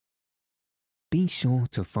Be sure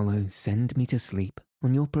to follow Send Me to Sleep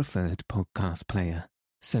on your preferred podcast player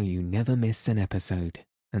so you never miss an episode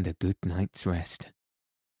and a good night's rest.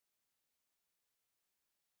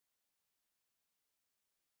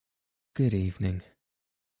 Good evening.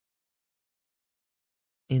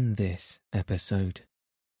 In this episode,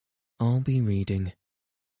 I'll be reading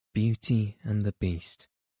Beauty and the Beast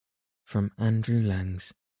from Andrew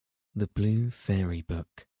Lang's The Blue Fairy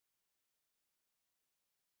Book.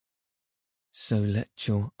 So let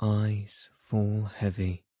your eyes fall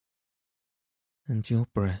heavy and your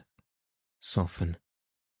breath soften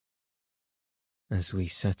as we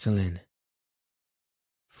settle in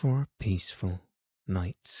for a peaceful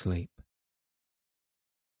night's sleep.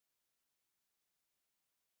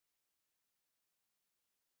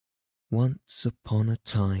 Once upon a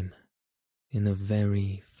time, in a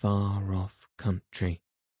very far-off country,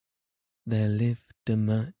 there lived a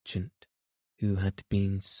merchant who had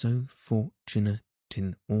been so fortunate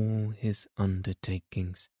in all his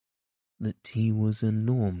undertakings that he was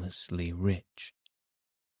enormously rich.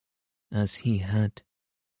 As he had,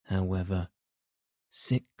 however,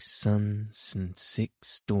 6 sons and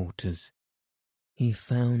 6 daughters, he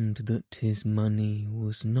found that his money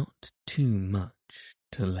was not too much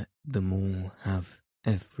to let them all have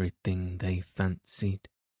everything they fancied,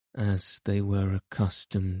 as they were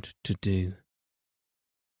accustomed to do.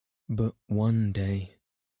 But one day,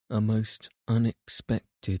 a most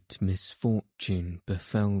unexpected misfortune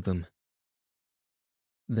befell them.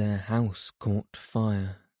 Their house caught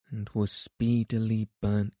fire and was speedily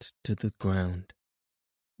burnt to the ground,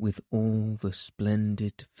 with all the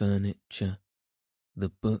splendid furniture,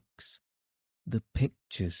 the books, the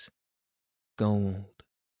pictures, gold,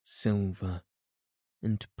 silver,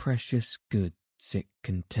 and precious goods it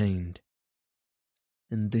contained.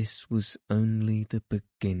 And this was only the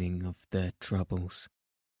beginning of their troubles.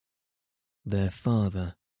 Their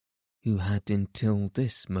father, who had until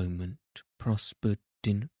this moment prospered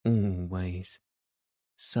in all ways,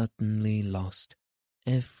 suddenly lost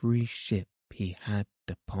every ship he had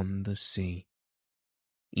upon the sea,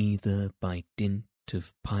 either by dint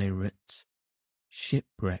of pirates,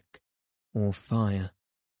 shipwreck, or fire.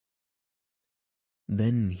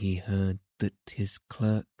 Then he heard that his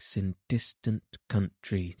clerks in distant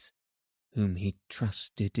countries, whom he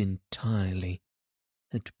trusted entirely,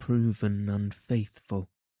 had proven unfaithful,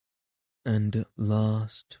 and at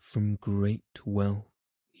last from great wealth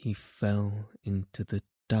he fell into the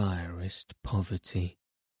direst poverty.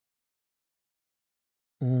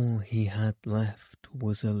 All he had left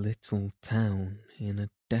was a little town in a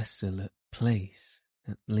desolate place,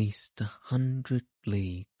 at least 100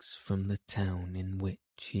 leagues from the town in which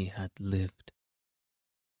he had lived.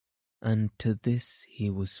 And to this he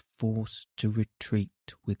was forced to retreat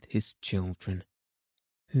with his children,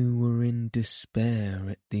 who were in despair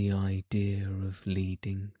at the idea of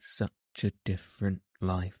leading such a different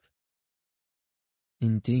life.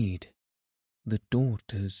 Indeed, the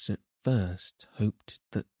daughters at first hoped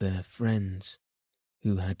that their friends,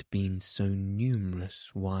 who had been so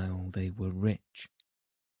numerous while they were rich,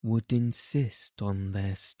 would insist on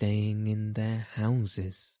their staying in their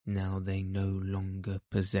houses now they no longer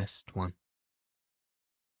possessed one.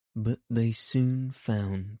 But they soon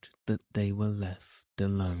found that they were left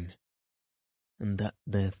alone, and that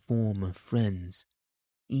their former friends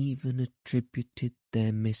even attributed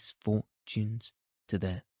their misfortunes to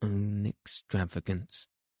their own extravagance,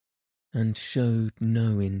 and showed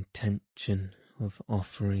no intention of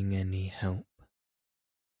offering any help.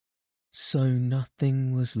 So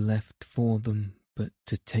nothing was left for them but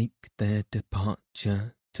to take their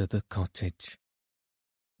departure to the cottage,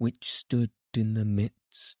 which stood in the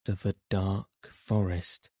midst of a dark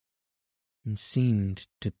forest, and seemed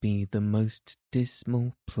to be the most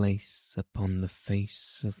dismal place upon the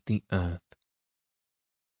face of the earth.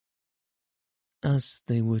 As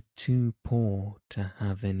they were too poor to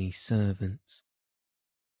have any servants,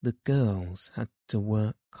 the girls had to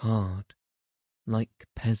work hard, like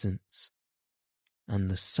peasants, and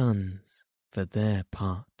the sons, for their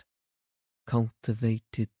part,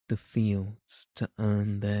 cultivated the fields to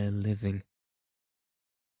earn their living.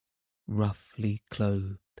 Roughly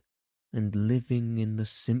clothed and living in the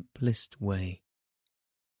simplest way,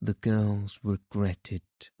 the girls regretted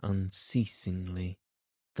unceasingly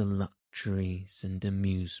the luxuries and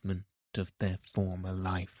amusement of their former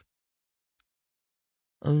life.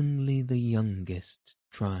 Only the youngest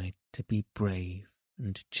tried to be brave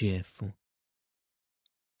and cheerful.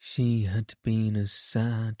 She had been as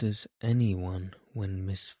sad as anyone when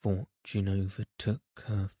misfortune overtook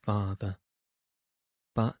her father,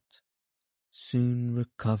 but, soon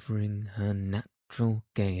recovering her natural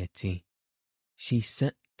gaiety, She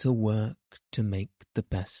set to work to make the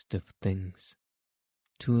best of things,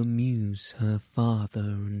 to amuse her father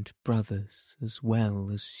and brothers as well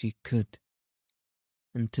as she could,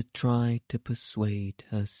 and to try to persuade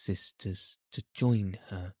her sisters to join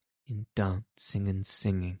her in dancing and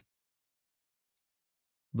singing.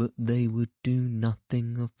 But they would do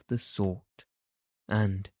nothing of the sort,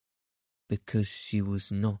 and, because she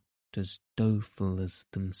was not as doleful as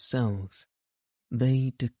themselves,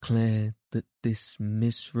 they declared that this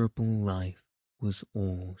miserable life was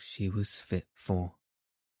all she was fit for.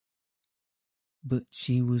 But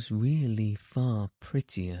she was really far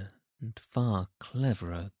prettier and far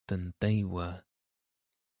cleverer than they were.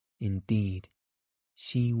 Indeed,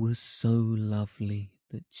 she was so lovely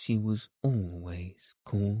that she was always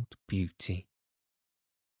called Beauty.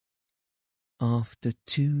 After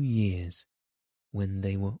 2 years, when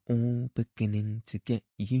they were all beginning to get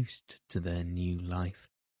used to their new life,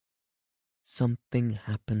 something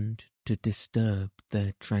happened to disturb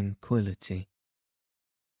their tranquillity.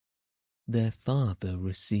 Their father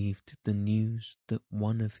received the news that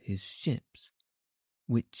one of his ships,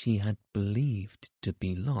 which he had believed to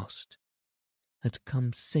be lost, had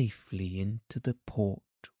come safely into the port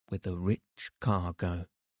with a rich cargo.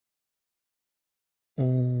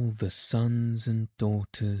 All the sons and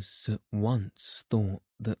daughters at once thought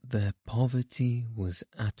that their poverty was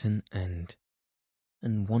at an end,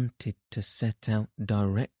 and wanted to set out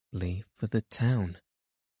directly for the town.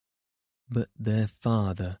 But their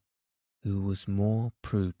father, who was more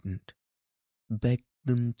prudent, begged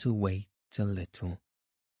them to wait a little,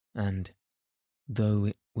 and, though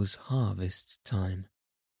it was harvest time,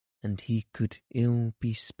 and he could ill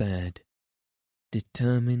be spared,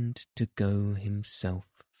 determined to go himself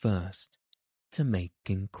first to make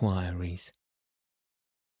inquiries.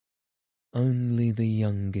 Only the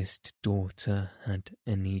youngest daughter had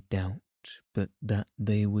any doubt but that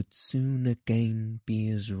they would soon again be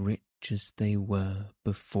as rich as they were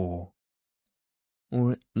before,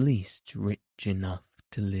 or at least rich enough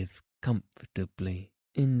to live comfortably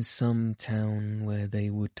in some town where they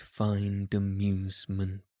would find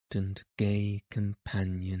amusement and gay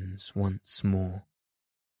companions once more.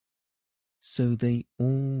 So they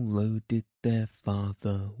all loaded their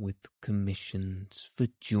father with commissions for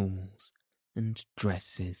jewels and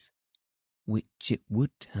dresses, which it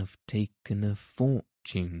would have taken a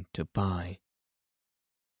fortune to buy.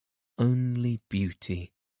 Only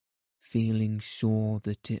Beauty, feeling sure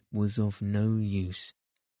that it was of no use,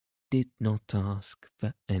 did not ask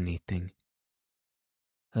for anything.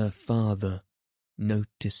 Her father,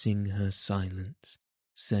 noticing her silence,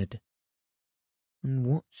 said, "And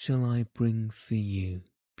what shall I bring for you,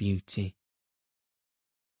 Beauty?"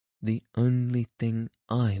 "The only thing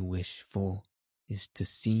I wish for is to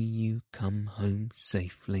see you come home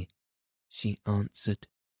safely," she answered.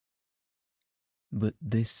 But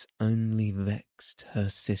this only vexed her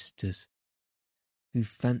sisters, who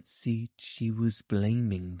fancied she was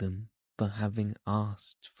blaming them for having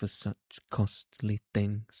asked for such costly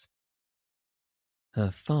things.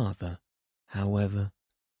 Her father, however,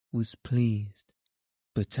 was pleased,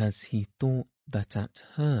 but as he thought that at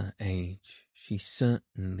her age she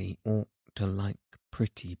certainly ought to like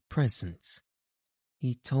pretty presents,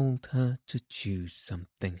 he told her to choose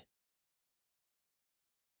something.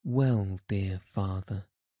 "Well, dear father,"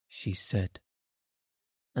 she said,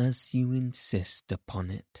 "as you insist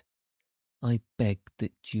upon it, I beg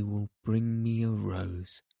that you will bring me a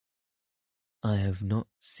rose. I have not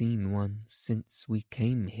seen one since we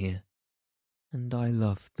came here, and I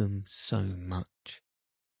love them so much."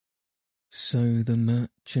 So the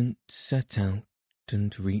merchant set out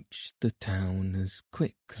and reached the town as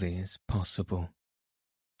quickly as possible,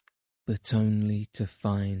 but only to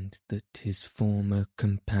find that his former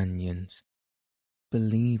companions,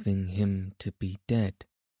 believing him to be dead,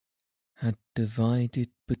 had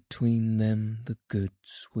divided between them the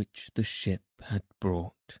goods which the ship had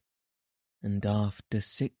brought, and after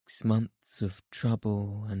 6 months of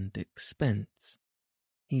trouble and expense,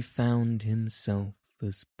 he found himself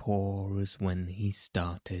as poor as when he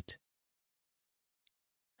started,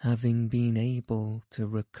 having been able to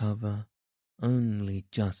recover only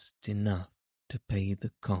just enough to pay the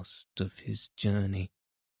cost of his journey.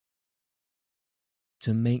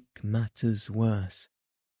 To make matters worse,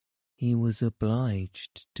 he was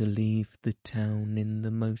obliged to leave the town in the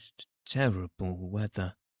most terrible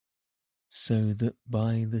weather, so that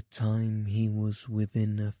by the time he was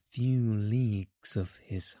within a few leagues of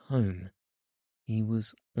his home, he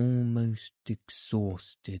was almost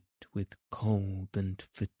exhausted with cold and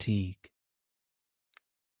fatigue.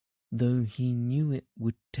 Though he knew it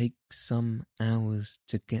would take some hours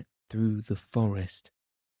to get through the forest.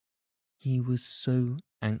 He was so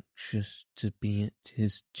anxious to be at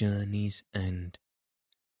his journey's end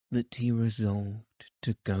that he resolved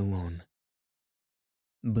to go on.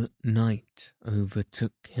 But night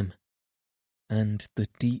overtook him, and the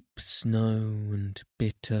deep snow and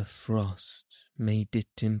bitter frost made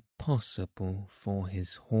it impossible for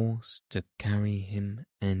his horse to carry him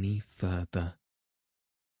any further.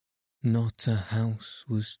 Not a house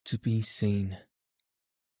was to be seen.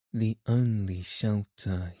 The only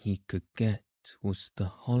shelter he could get was the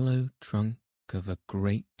hollow trunk of a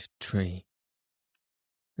great tree,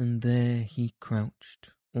 and there he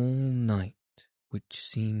crouched all night, which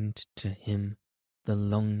seemed to him the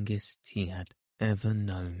longest he had ever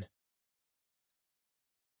known.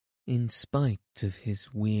 In spite of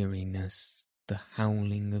his weariness, the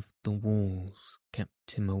howling of the wolves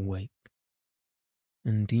kept him awake,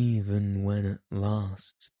 and even when at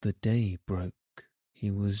last the day broke, he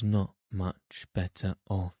was not much better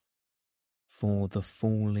off, for the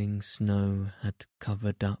falling snow had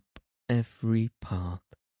covered up every path,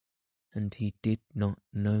 and he did not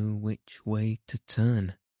know which way to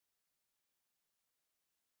turn.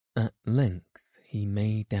 At length he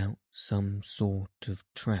made out some sort of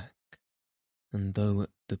track, and though at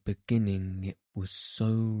the beginning it was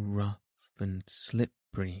so rough and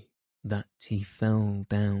slippery that he fell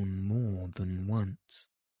down more than once,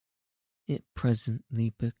 it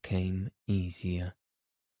presently became easier,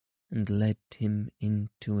 and led him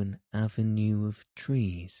into an avenue of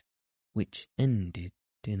trees which ended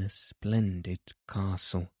in a splendid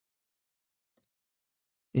castle.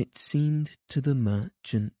 It seemed to the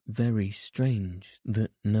merchant very strange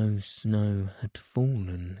that no snow had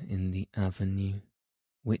fallen in the avenue,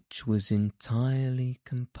 which was entirely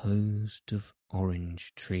composed of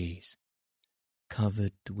orange trees,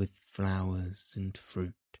 covered with flowers and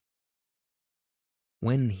fruit.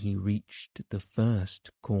 When he reached the first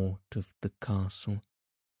court of the castle,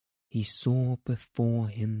 he saw before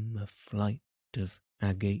him a flight of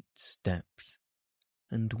agate steps,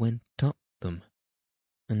 and went up them,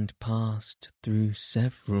 and passed through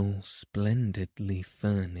several splendidly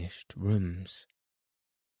furnished rooms.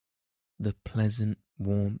 The pleasant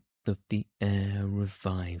warmth of the air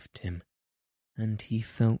revived him, and he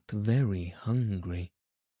felt very hungry,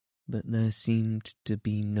 but there seemed to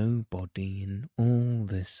be nobody in all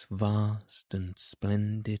this vast and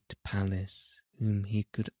splendid palace whom he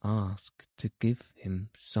could ask to give him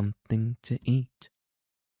something to eat.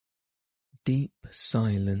 Deep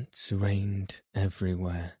silence reigned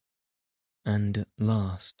everywhere, and at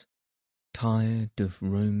last, tired of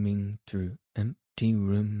roaming through empty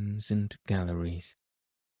rooms and galleries,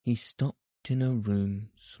 he stopped in a room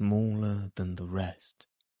smaller than the rest,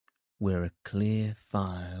 where a clear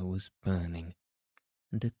fire was burning,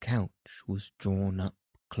 and a couch was drawn up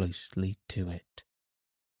closely to it.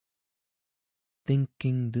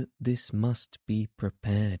 Thinking that this must be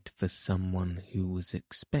prepared for someone who was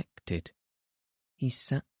expected, he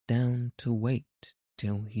sat down to wait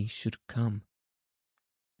till he should come,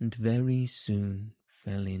 and very soon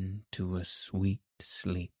fell into a sweet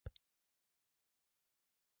sleep.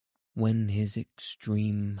 When his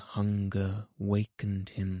extreme hunger wakened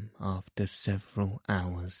him after several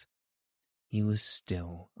hours, he was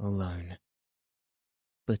still alone,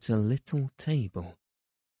 but a little table,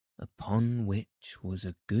 upon which was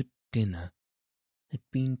a good dinner, had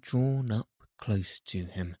been drawn up close to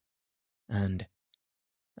him, and,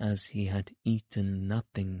 as he had eaten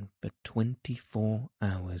nothing for 24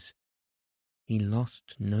 hours, he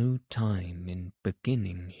lost no time in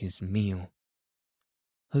beginning his meal,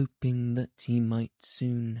 hoping that he might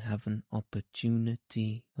soon have an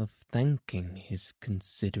opportunity of thanking his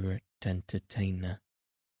considerate entertainer,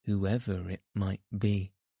 whoever it might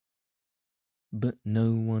be. But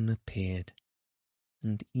no one appeared,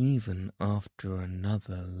 and even after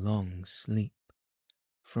another long sleep,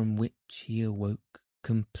 from which he awoke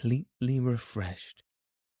completely refreshed,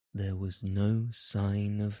 there was no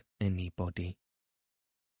sign of anybody,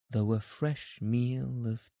 though a fresh meal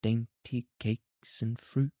of dainty cakes and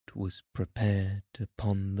fruit was prepared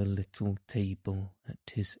upon the little table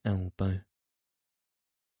at his elbow.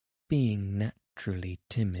 Being naturally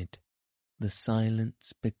timid, the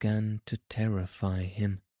silence began to terrify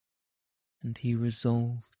him, and he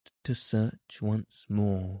resolved to search once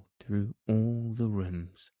more through all the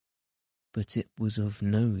rooms, but it was of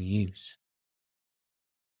no use.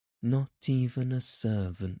 Not even a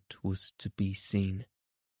servant was to be seen.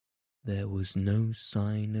 There was no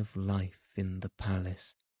sign of life in the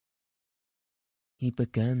palace. He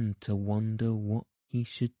began to wonder what he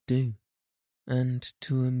should do, and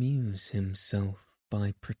to amuse himself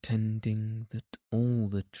by pretending that all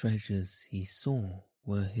the treasures he saw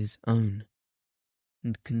were his own,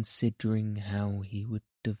 and considering how he would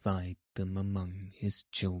divide them among his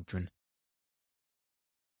children.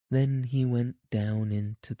 Then he went down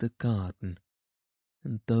into the garden,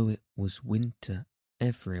 and though it was winter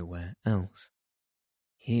everywhere else,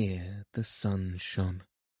 here the sun shone,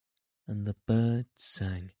 and the birds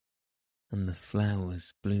sang, and the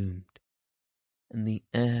flowers bloomed, and the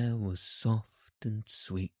air was soft and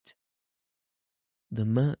sweet. The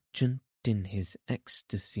merchant, in his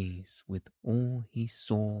ecstasies with all he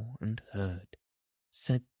saw and heard,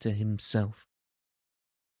 said to himself,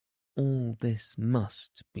 "All this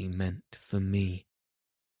must be meant for me.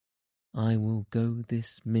 I will go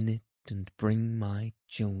this minute and bring my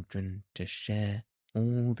children to share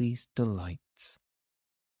all these delights."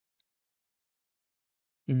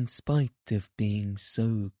 In spite of being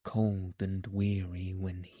so cold and weary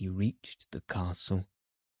when he reached the castle,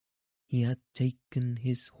 he had taken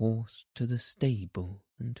his horse to the stable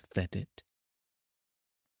and fed it.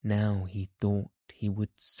 Now he thought he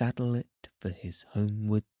would saddle it for his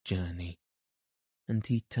homeward journey, and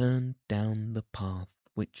he turned down the path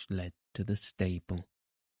which led to the stable.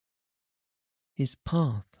 His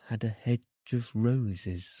path had a hedge of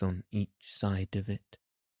roses on each side of it,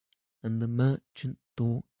 and the merchant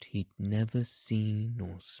thought he'd never seen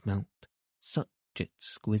or smelt such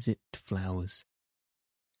exquisite flowers.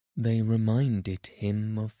 They reminded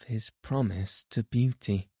him of his promise to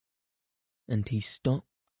Beauty, and he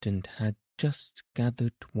stopped and had just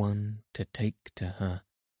gathered one to take to her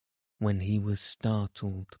when he was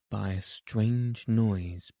startled by a strange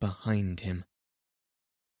noise behind him.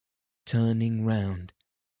 Turning round,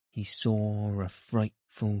 he saw a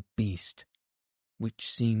frightful beast, which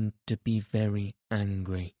seemed to be very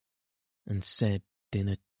angry, and said in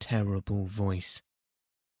a terrible voice,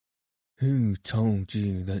 "Who told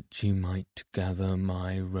you that you might gather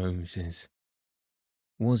my roses?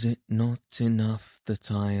 Was it not enough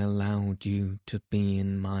that I allowed you to be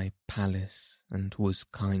in my palace and was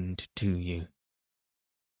kind to you?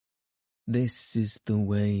 This is the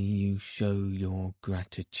way you show your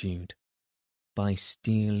gratitude, by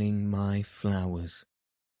stealing my flowers.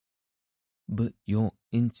 But your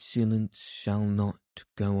insolence shall not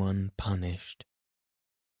go unpunished."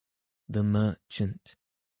 The merchant,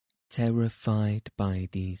 terrified by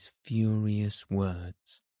these furious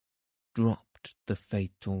words, dropped the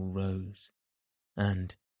fatal rose,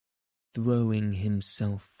 and, throwing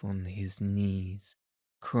himself on his knees,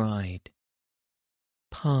 cried,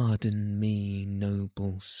 "Pardon me,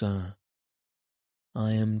 noble sir.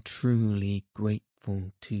 I am truly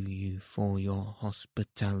grateful to you for your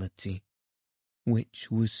hospitality,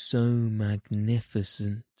 which was so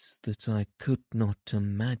magnificent that I could not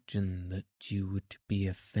imagine that you would be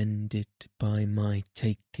offended by my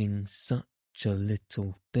taking such a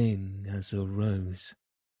little thing as a rose."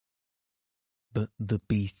 But the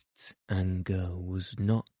beast's anger was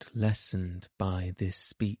not lessened by this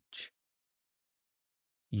speech.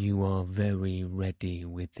 "You are very ready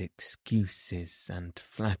with excuses and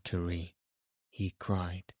flattery," he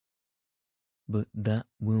cried, "but that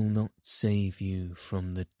will not save you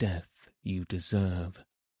from the death you deserve."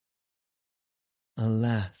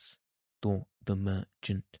 "Alas," thought the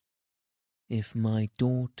merchant, "if my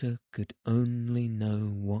daughter could only know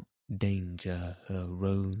what danger her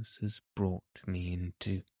rose has brought me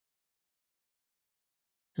into."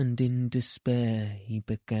 And in despair he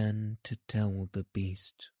began to tell the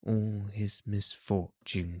beast all his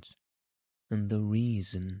misfortunes and the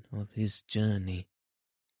reason of his journey,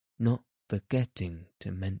 not forgetting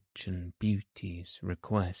to mention Beauty's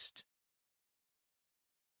request.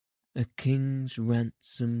 "A king's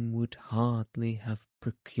ransom would hardly have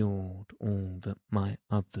procured all that my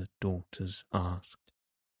other daughters asked,"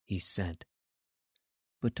 he said,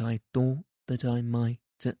 "but I thought that I might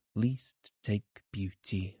at least take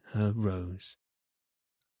Beauty her rose.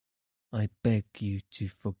 I beg you to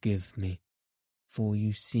forgive me, for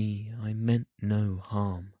you see I meant no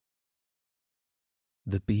harm."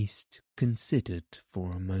 The beast considered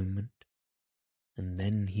for a moment, and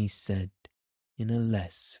then he said in a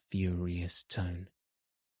less furious tone,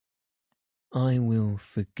 "I will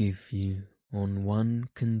forgive you on one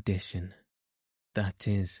condition, that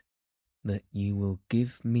is, that you will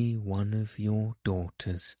give me one of your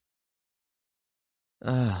daughters."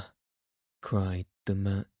 "Ah," cried the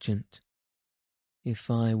merchant, "if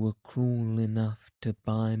I were cruel enough to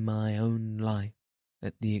buy my own life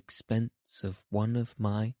at the expense of one of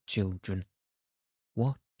my children,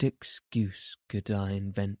 what excuse could I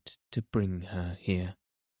invent to bring her here?"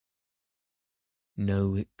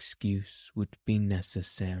 "No excuse would be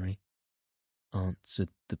necessary.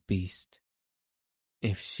 answered the beast.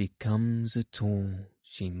 "If she comes at all,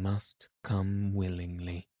 she must come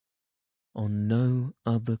willingly. On no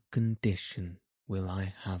other condition will I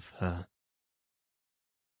have her.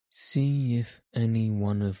 See if any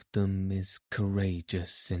one of them is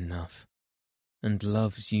courageous enough, and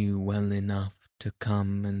loves you well enough to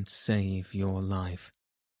come and save your life.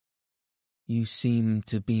 You seem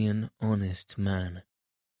to be an honest man,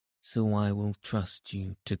 so I will trust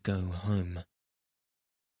you to go home.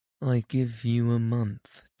 I give you a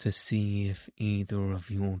month to see if either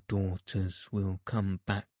of your daughters will come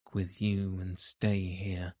back with you and stay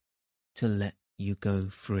here, to let you go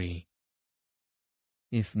free.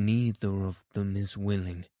 If neither of them is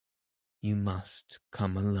willing, you must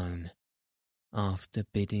come alone, after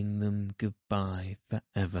bidding them goodbye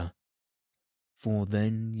forever, for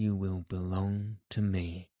then you will belong to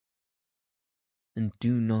me. And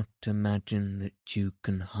do not imagine that you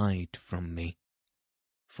can hide from me,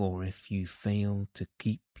 for if you fail to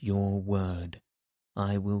keep your word,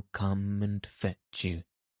 I will come and fetch you,"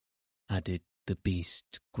 added the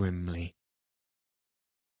beast grimly.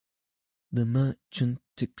 The merchant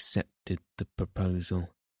accepted the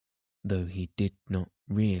proposal, though he did not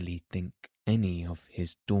really think any of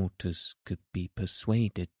his daughters could be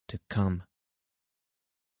persuaded to come.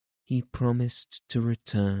 He promised to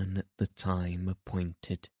return at the time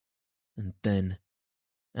appointed, and then,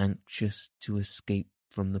 anxious to escape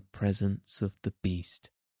from the presence of the beast,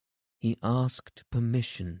 he asked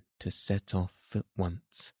permission to set off at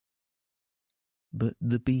once. But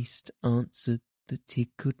the beast answered that he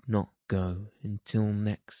could not go until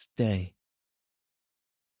next day.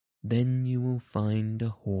 "Then you will find a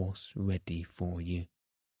horse ready for you,"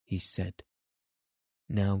 he said.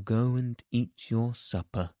 "Now go and eat your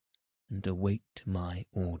supper and await my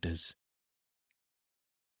orders."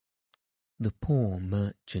 The poor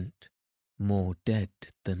merchant, more dead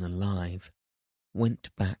than alive,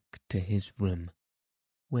 went back to his room,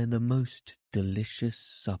 where the most delicious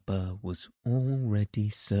supper was already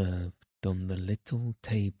served on the little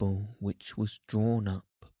table which was drawn up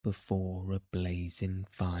before a blazing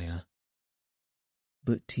fire.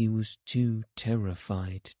 But he was too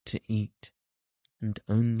terrified to eat, and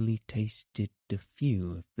only tasted a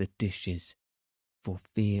few of the dishes, for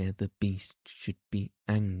fear the beast should be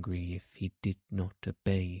angry if he did not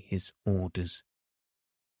obey his orders.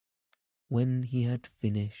 When he had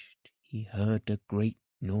finished, he heard a great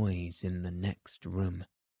noise in the next room,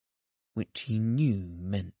 which he knew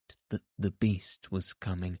meant that the beast was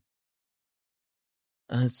coming.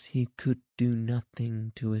 As he could do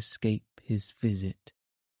nothing to escape his visit,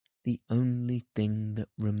 the only thing that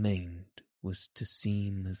remained was to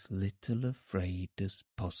seem as little afraid as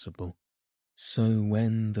possible. So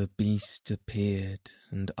when the beast appeared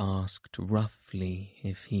and asked roughly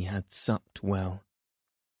if he had supped well,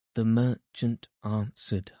 the merchant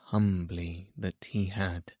answered humbly that he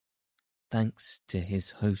had, thanks to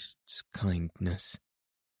his host's kindness.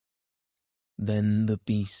 Then the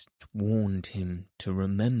beast warned him to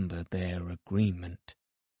remember their agreement,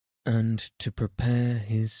 and to prepare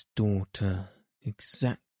his daughter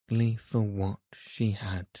exactly for what she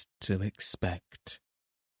had to expect.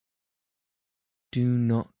 "Do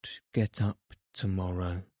not get up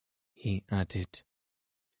tomorrow," he added,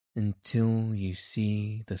 "until you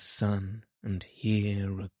see the sun and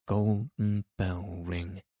hear a golden bell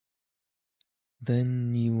ring.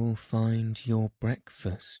 Then you will find your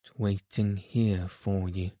breakfast waiting here for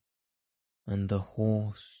you, and the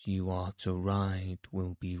horse you are to ride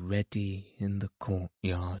will be ready in the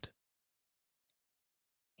courtyard.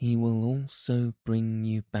 He will also bring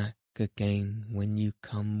you back again when you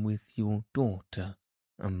come with your daughter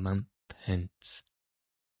a month hence.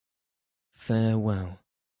 Farewell.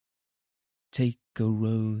 Take a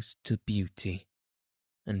rose to Beauty,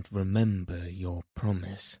 and remember your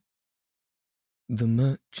promise." The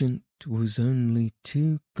merchant was only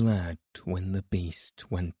too glad when the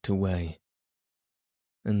beast went away,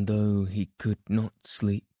 and though he could not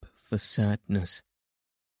sleep for sadness,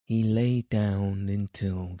 he lay down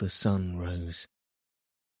until the sun rose.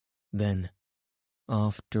 Then,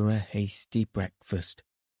 after a hasty breakfast,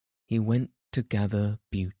 he went to gather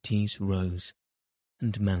Beauty's rose,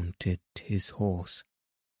 and mounted his horse,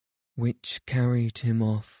 which carried him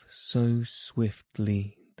off so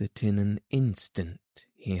swiftly that in an instant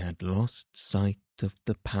he had lost sight of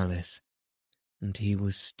the palace, and he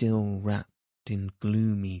was still wrapped in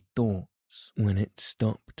gloomy thoughts when it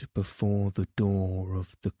stopped before the door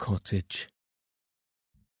of the cottage.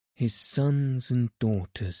 His sons and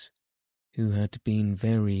daughters, who had been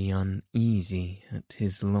very uneasy at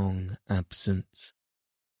his long absence,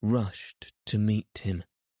 rushed to meet him,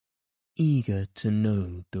 eager to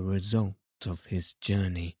know the result of his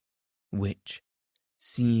journey, which,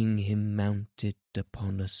 seeing him mounted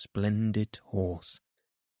upon a splendid horse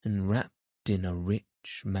and wrapped in a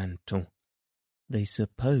rich mantle, they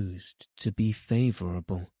supposed to be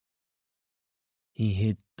favourable. He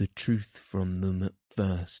hid the truth from them at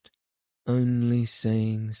first, only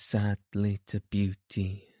saying sadly to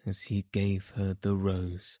Beauty as he gave her the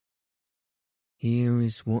rose, "Here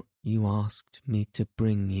is what you asked me to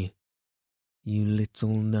bring you. You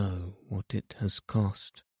little know what it has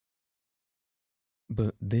cost."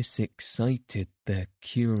 But this excited their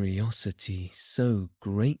curiosity so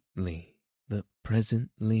greatly that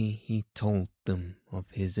presently he told them of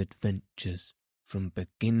his adventures from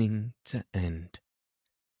beginning to end,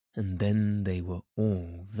 and then they were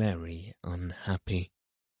all very unhappy.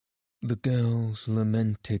 The girls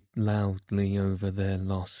lamented loudly over their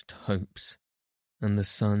lost hopes, and the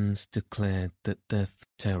sons declared that their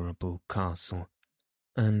terrible castle,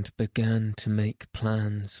 and began to make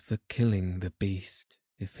plans for killing the beast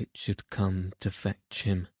if it should come to fetch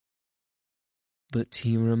him. But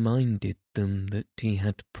he reminded them that he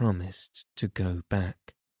had promised to go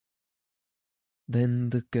back. Then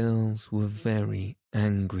the girls were very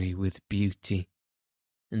angry with Beauty,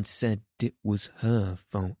 and said it was her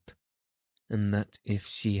fault, and that if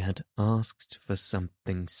she had asked for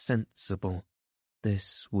something sensible,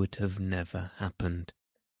 this would have never happened,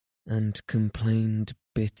 and complained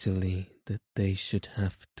bitterly that they should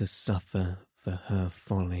have to suffer for her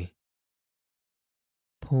folly.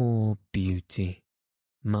 Poor Beauty,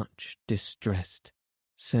 much distressed,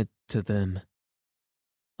 said to them,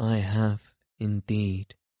 "I have,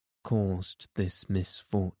 indeed, caused this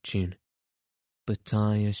misfortune, but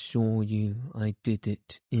I assure you I did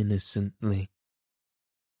it innocently.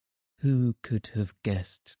 Who could have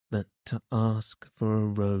guessed that to ask for a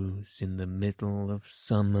rose in the middle of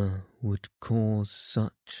summer would cause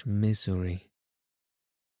such misery?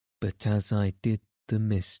 But as I did the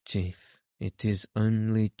mischief, it is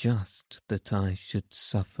only just that I should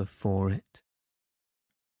suffer for it.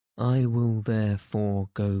 I will therefore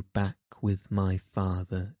go back with my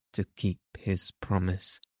father to keep his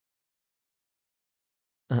promise."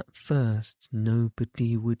 At first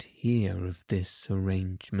nobody would hear of this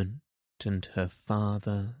arrangement, and her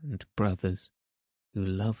father and brothers, who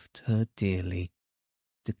loved her dearly,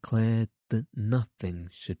 declared that nothing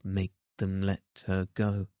should make them let her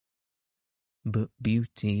go. But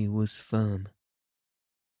Beauty was firm.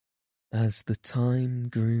 As the time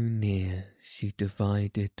grew near, she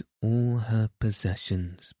divided all her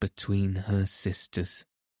possessions between her sisters,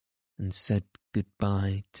 and said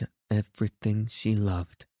goodbye to everything she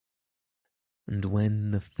loved. And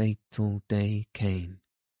when the fatal day came,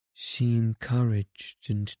 she encouraged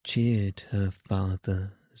and cheered her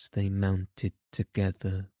father as they mounted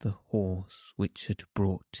together the horse which had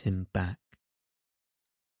brought him back.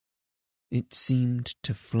 It seemed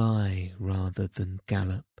to fly rather than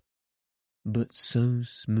gallop, but so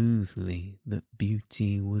smoothly that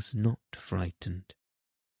Beauty was not frightened.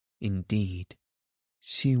 Indeed,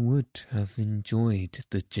 she would have enjoyed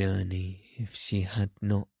the journey if she had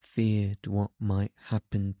not feared what might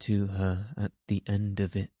happen to her at the end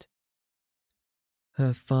of it.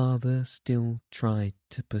 Her father still tried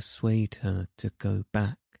to persuade her to go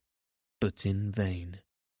back, but in vain.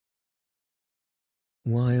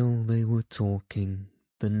 While they were talking,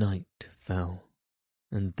 the night fell,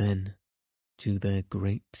 and then, to their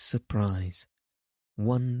great surprise,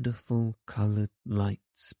 wonderful coloured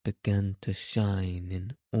lights began to shine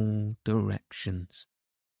in all directions,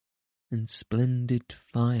 and splendid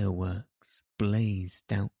fireworks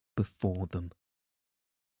blazed out before them.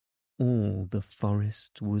 All the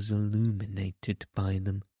forest was illuminated by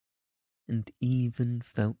them, and even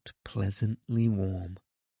felt pleasantly warm,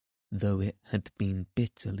 though it had been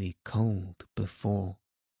bitterly cold before.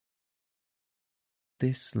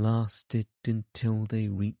 This lasted until they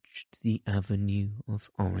reached the avenue of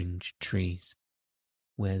orange trees,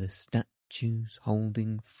 where the statues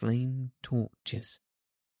holding flame torches,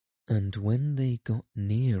 and when they got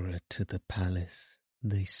nearer to the palace,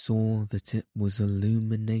 they saw that it was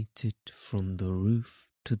illuminated from the roof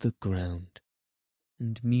to the ground,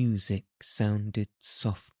 and music sounded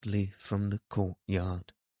softly from the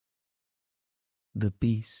courtyard. "The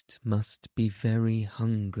beast must be very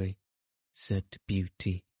hungry," said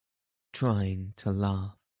Beauty, trying to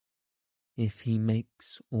laugh, "if he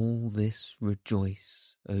makes all this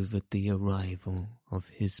rejoice over the arrival of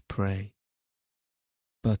his prey."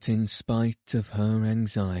 But in spite of her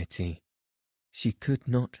anxiety, she could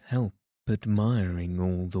not help admiring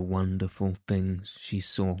all the wonderful things she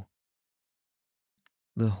saw.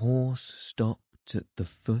 The horse stopped at the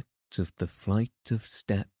foot of the flight of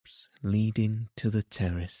steps leading to the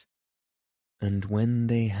terrace, and when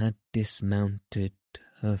they had dismounted,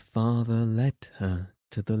 her father led her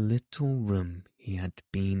to the little room he had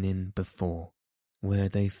been in before, where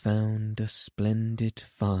they found a splendid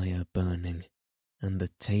fire burning, and the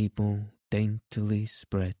table daintily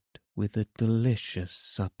spread with a delicious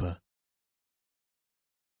supper.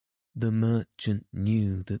 The merchant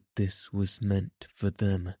knew that this was meant for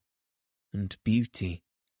them, and Beauty,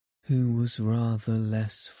 who was rather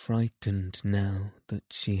less frightened now that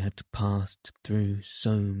she had passed through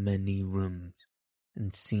so many rooms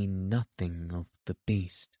and seen nothing of the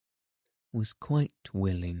beast, was quite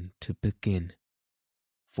willing to begin,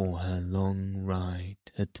 for her long ride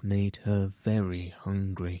had made her very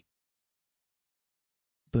hungry.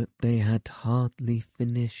 But they had hardly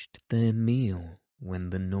finished their meal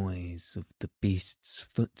when the noise of the beast's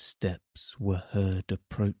footsteps were heard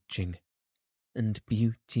approaching, and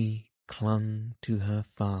Beauty clung to her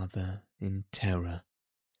father in terror,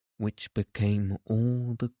 which became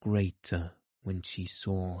all the greater when she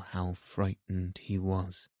saw how frightened he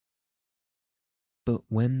was. But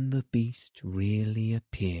when the beast really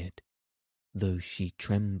appeared, though she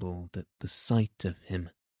trembled at the sight of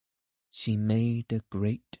him, she made a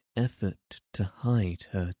great effort to hide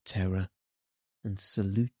her terror, and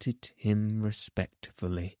saluted him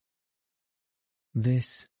respectfully.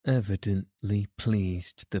 This evidently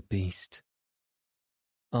pleased the beast.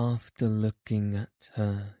 After looking at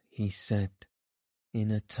her, he said, in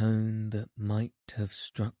a tone that might have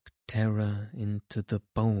struck terror into the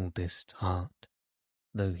boldest heart,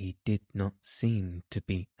 though he did not seem to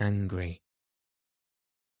be angry,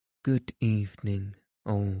 "Good evening,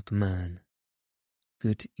 old man.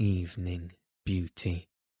 Good evening, Beauty."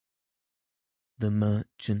 The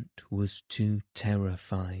merchant was too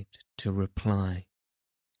terrified to reply,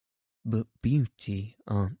 but Beauty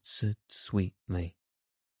answered sweetly,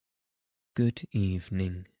 "Good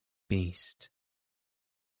evening, beast."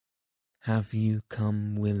 "Have you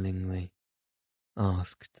come willingly?"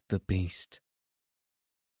 asked the beast.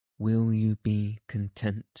 "Will you be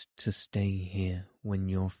content to stay here when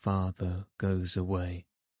your father goes away?"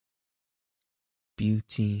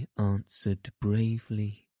 Beauty answered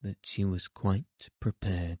bravely that she was quite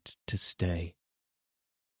prepared to stay.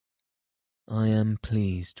 "I am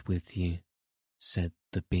pleased with you," said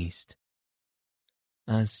the beast.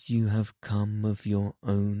 "As you have come of your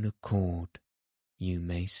own accord, you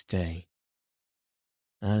may stay.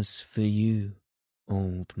 As for you,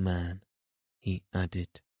 old man," he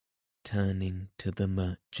added, turning to the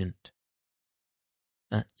merchant,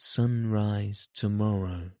 "at sunrise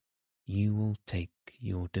tomorrow you will take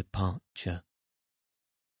your departure.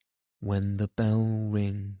 When the bell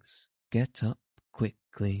rings, get up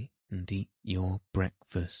quickly and eat your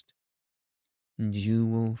breakfast, and you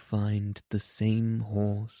will find the same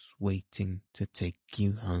horse waiting to take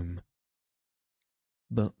you home.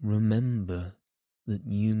 But remember that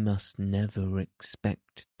you must never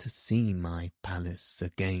expect to see my palace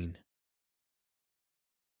again."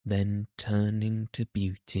 Then turning to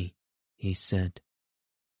Beauty, he said,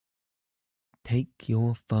 "Take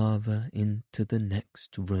your father into the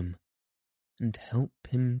next room, and help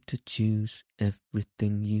him to choose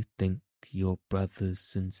everything you think your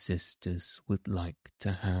brothers and sisters would like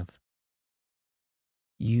to have.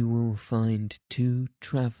 You will find 2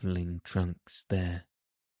 travelling trunks there.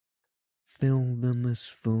 Fill them as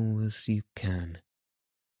full as you can.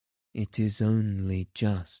 It is only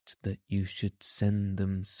just that you should send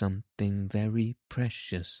them something very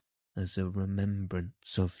precious as a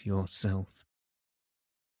remembrance of yourself."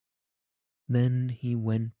 Then he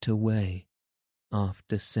went away,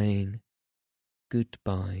 after saying,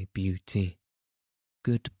 "Goodbye, Beauty.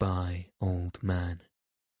 Goodbye, old man."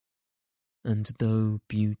 And though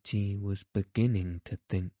Beauty was beginning to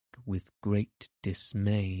think with great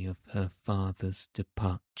dismay of her father's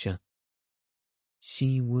departure,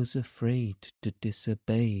 she was afraid to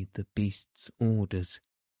disobey the beast's orders,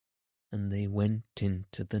 and they went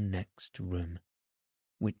into the next room,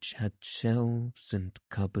 which had shelves and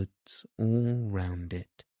cupboards all round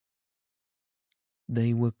it.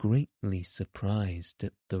 They were greatly surprised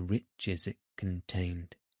at the riches it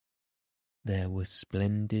contained. There were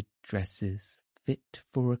splendid dresses fit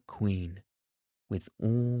for a queen, with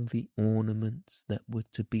all the ornaments that were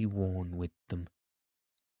to be worn with them.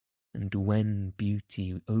 And when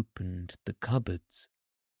Beauty opened the cupboards,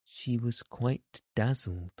 she was quite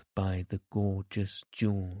dazzled by the gorgeous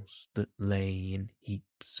jewels that lay in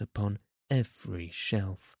heaps upon every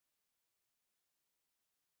shelf.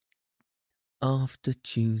 After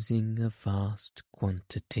choosing a vast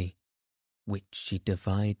quantity, which she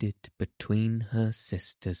divided between her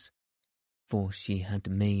sisters, for she had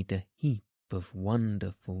made a heap of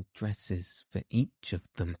wonderful dresses for each of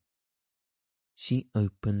them. She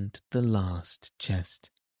opened the last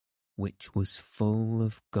chest, which was full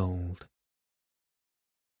of gold.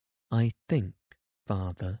 "I think,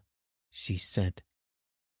 father," she said,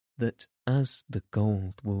 "that as the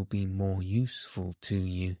gold will be more useful to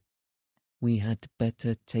you, we had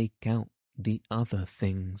better take out the other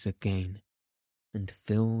things again and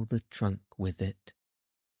fill the trunk with it."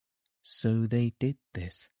 So they did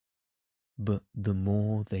this, but the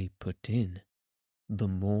more they put in, the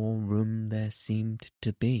more room there seemed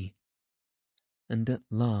to be, and at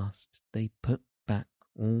last they put back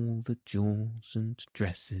all the jewels and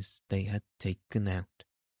dresses they had taken out,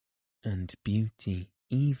 and Beauty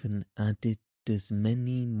even added as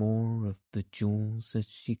many more of the jewels as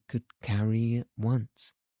she could carry at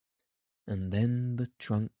once, and then the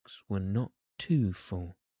trunks were not too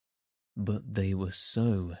full, but they were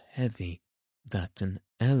so heavy that an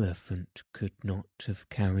elephant could not have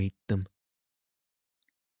carried them.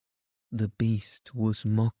 "The beast was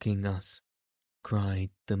mocking us,"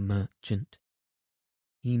 cried the merchant.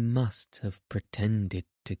 "He must have pretended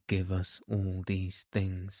to give us all these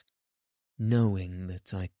things, knowing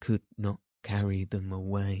that I could not carry them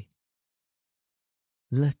away."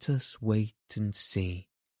 "Let us wait and see,"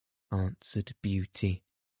 answered Beauty.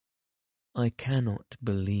 "I cannot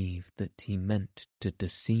believe that he meant to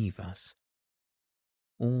deceive us.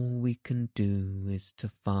 All we can do is to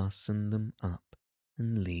fasten them up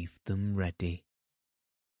and leave them ready."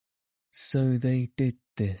 So they did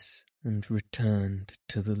this and returned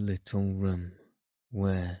to the little room,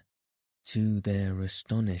 where, to their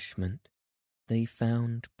astonishment, they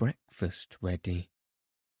found breakfast ready.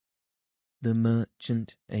 The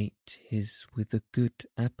merchant ate his with a good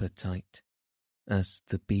appetite, as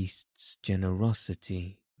the beast's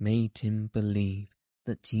generosity made him believe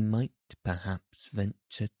that he might perhaps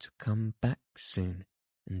venture to come back soon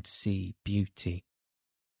and see Beauty.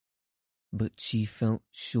 But she felt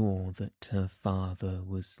sure that her father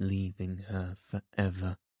was leaving her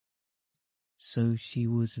forever. So she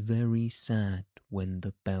was very sad when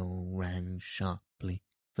the bell rang sharply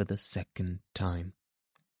for the second time,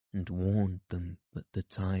 and warned them that the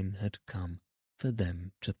time had come for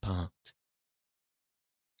them to part.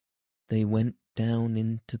 They went down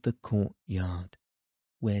into the courtyard,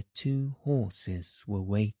 where 2 horses were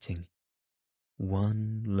waiting,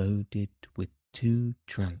 one loaded with 2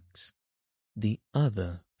 trunks, the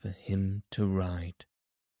other for him to ride.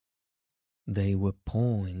 They were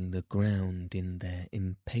pawing the ground in their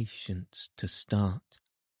impatience to start,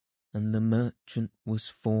 and the merchant was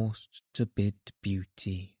forced to bid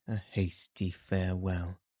Beauty a hasty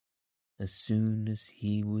farewell. As soon as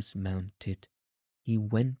he was mounted, he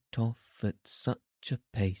went off at such a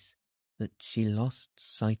pace that she lost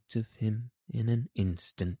sight of him in an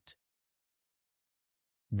instant.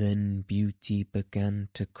 Then Beauty began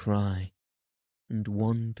to cry, and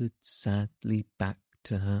wandered sadly back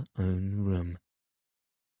to her own room.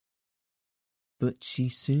 But she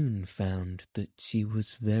soon found that she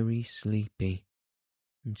was very sleepy,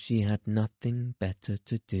 and she had nothing better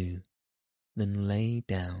to do than lay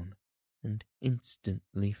down and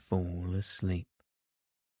instantly fall asleep.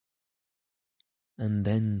 And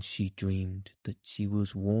then she dreamed that she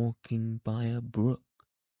was walking by a brook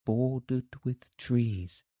bordered with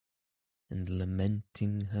trees, and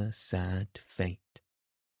lamenting her sad fate,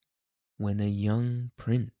 when a young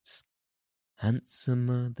prince,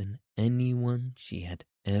 handsomer than anyone she had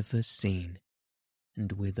ever seen,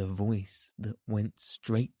 and with a voice that went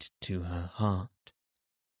straight to her heart,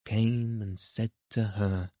 came and said to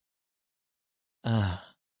her,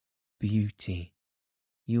 "Ah, Beauty,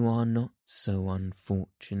 you are not so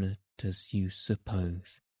unfortunate as you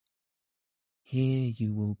suppose. Here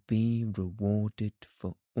you will be rewarded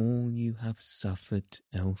for all you have suffered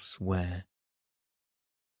elsewhere.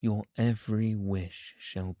 Your every wish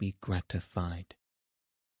shall be gratified.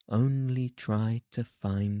 Only try to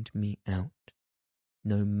find me out,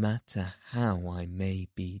 no matter how I may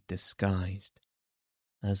be disguised,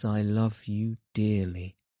 as I love you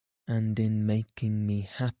dearly, and in making me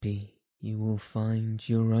happy you will find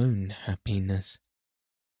your own happiness.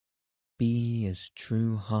 Be as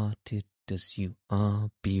true-hearted as you are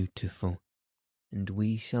beautiful, and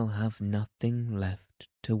we shall have nothing left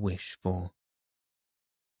to wish for."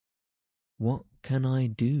 "What can I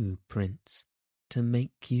do, Prince, to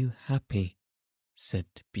make you happy?" said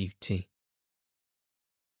Beauty.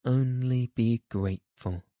 "Only be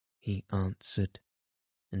grateful," he answered,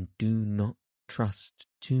 "and do not trust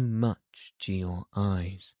too much to your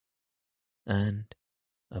eyes. And,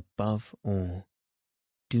 above all,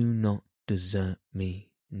 do not desert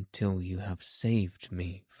me until you have saved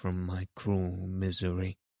me from my cruel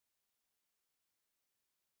misery."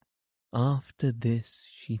 After this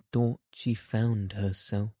she thought she found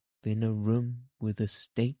herself in a room with a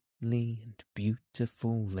stately and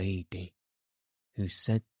beautiful lady, who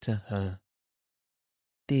said to her,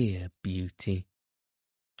 "Dear Beauty,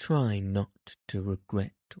 try not to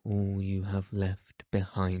regret all you have left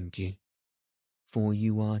behind you, for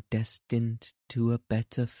you are destined to a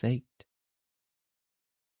better fate.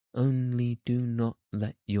 Only do not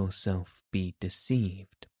let yourself be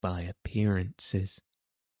deceived by appearances."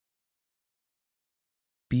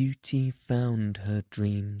 Beauty found her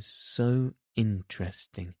dreams so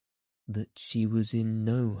interesting that she was in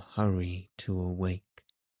no hurry to awake,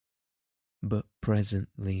 but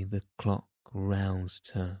presently the clock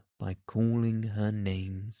roused her by calling her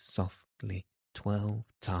name softly 12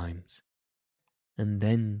 times, and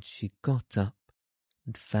then she got up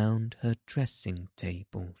and found her dressing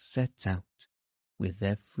table set out with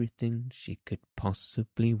everything she could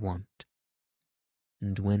possibly want,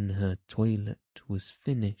 and when her toilet was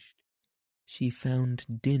finished, she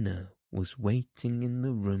found dinner was waiting in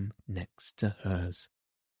the room next to hers.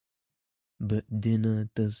 But dinner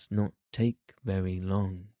does not take very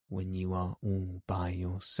long when you are all by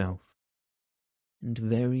yourself, and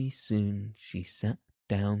very soon she sat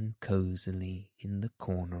down cosily in the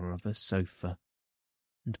corner of a sofa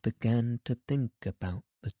and began to think about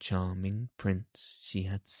the charming prince she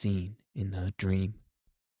had seen in her dream.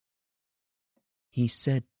 "He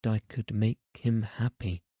said I could make him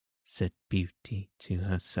happy," said Beauty to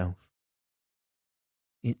herself.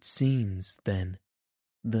 "It seems, then,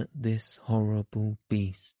 that this horrible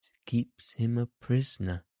beast keeps him a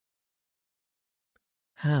prisoner.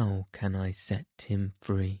 How can I set him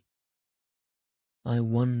free? I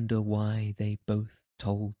wonder why they both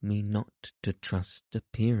told me not to trust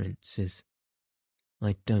appearances.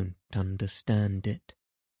 I don't understand it.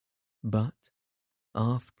 But,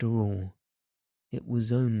 after all, it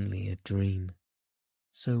was only a dream,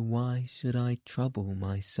 so why should I trouble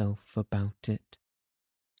myself about it?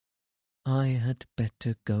 I had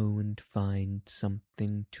better go and find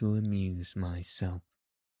something to amuse myself."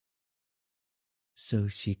 So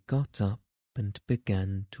she got up and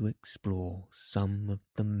began to explore some of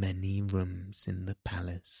the many rooms in the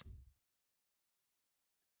palace.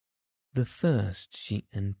 The first she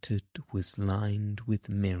entered was lined with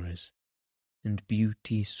mirrors, and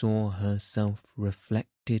Beauty saw herself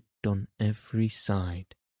reflected on every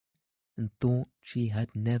side, and thought she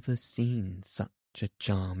had never seen such a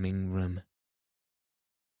charming room.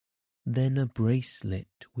 Then a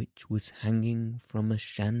bracelet which was hanging from a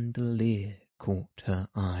chandelier caught her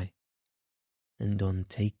eye, and on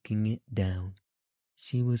taking it down,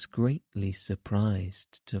 she was greatly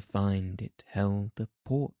surprised to find it held a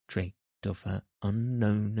portrait of her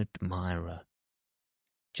unknown admirer,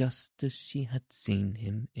 just as she had seen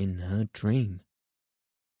him in her dream.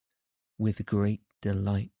 With great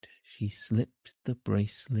delight she slipped the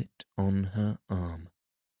bracelet on her arm,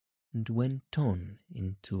 and went on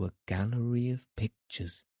into a gallery of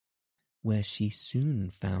pictures, where she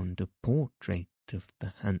soon found a portrait of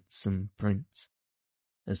the handsome prince,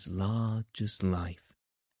 as large as life,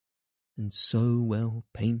 and so well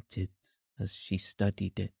painted as she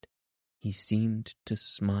studied it, he seemed to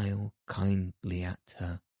smile kindly at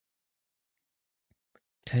her.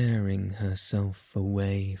 Tearing herself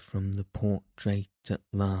away from the portrait at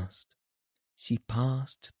last, she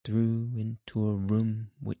passed through into a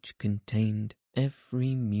room which contained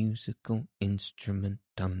every musical instrument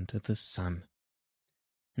under the sun,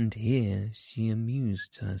 and here she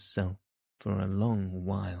amused herself for a long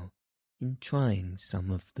while in trying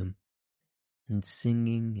some of them, and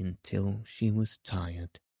singing until she was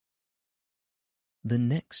tired. The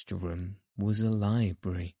next room was a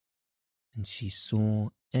library, and she saw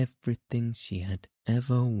everything she had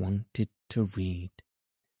ever wanted to read,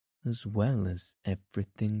 as well as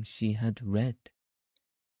everything she had read,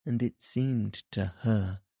 and it seemed to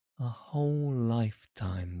her a whole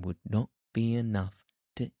lifetime would not be enough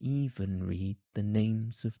to even read the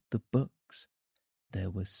names of the books. There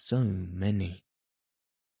were so many.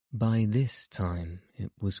 By this time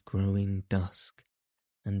it was growing dusk,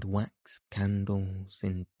 and wax candles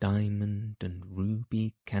in diamond and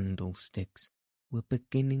ruby candlesticks were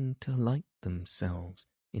beginning to light themselves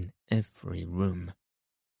in every room.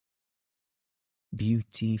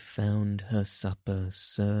 Beauty found her supper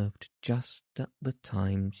served just at the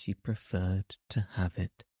time she preferred to have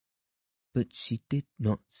it, but she did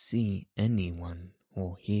not see anyone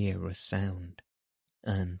or hear a sound,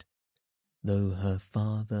 and, though her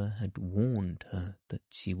father had warned her that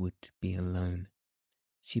she would be alone,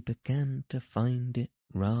 she began to find it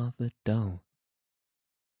rather dull.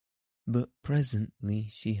 But presently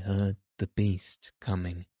she heard the beast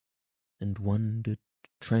coming, and wondered,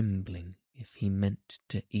 trembling, if he meant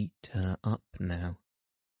to eat her up now.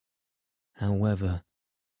 However,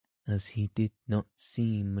 as he did not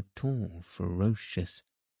seem at all ferocious,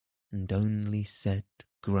 and only said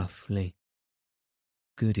gruffly,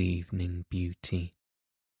 "Good evening, Beauty,"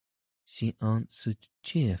 she answered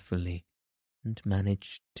cheerfully and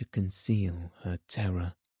managed to conceal her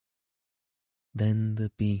terror. Then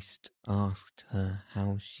the beast asked her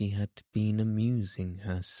how she had been amusing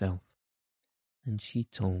herself, and she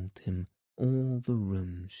told him all the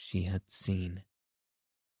rooms she had seen.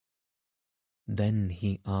 Then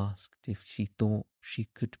he asked if she thought she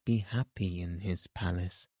could be happy in his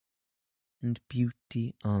palace, and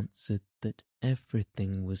Beauty answered that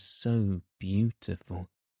everything was so beautiful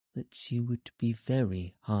that she would be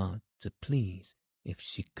very hard to please if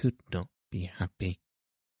she could not be happy.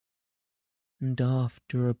 And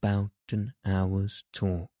after about an hour's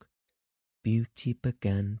talk, Beauty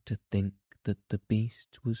began to think that the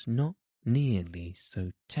beast was not nearly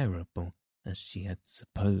so terrible as she had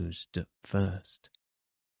supposed at first.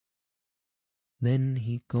 Then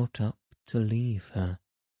he got up to leave her,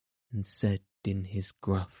 and said in his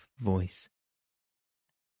gruff voice,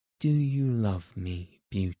 "Do you love me,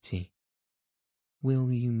 Beauty?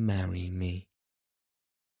 Will you marry me?"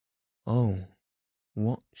 "Oh,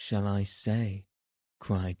 what shall I say?"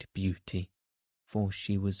 cried Beauty, for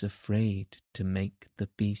she was afraid to make the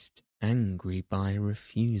beast angry by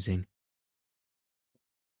refusing.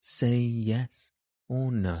 "Say yes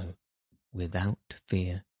or no, without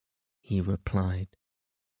fear," he replied.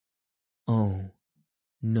 "Oh,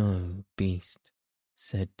 no, beast,"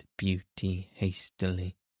 said Beauty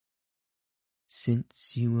hastily.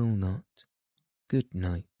 "Since you will not, good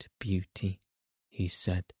night, Beauty," he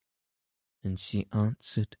said, and she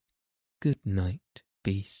answered, "Good night,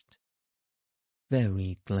 beast,"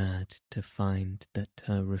 very glad to find that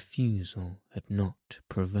her refusal had not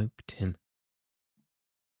provoked him.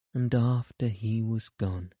 And after he was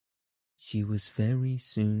gone, she was very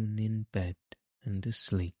soon in bed and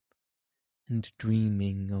asleep, and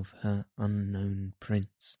dreaming of her unknown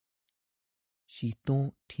prince. She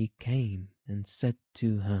thought he came and said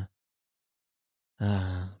to her,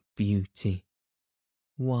 "Ah, Beauty,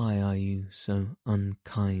 why are you so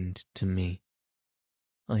unkind to me?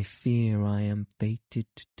 I fear I am fated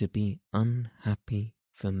to be unhappy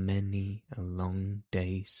for many a long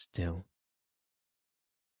day still."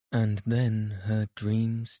 And then her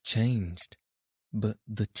dreams changed, but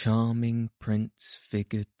the charming prince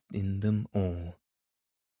figured in them all,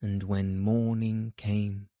 and when morning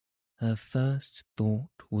came, her first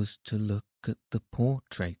thought was to look at the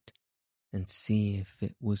portrait and see if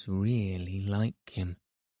it was really like him,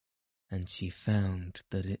 and she found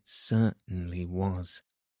that it certainly was.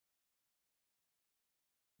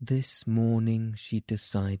 This morning she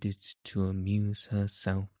decided to amuse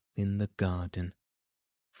herself in the garden,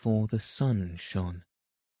 for the sun shone,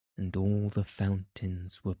 and all the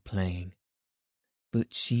fountains were playing,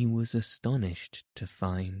 but she was astonished to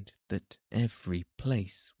find that every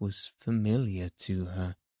place was familiar to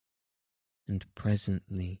her, and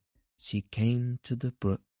presently she came to the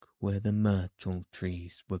brook where the myrtle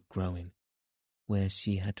trees were growing, where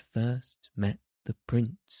she had first met the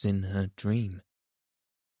prince in her dream,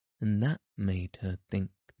 and that made her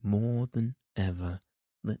think more than ever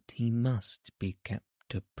that he must be kept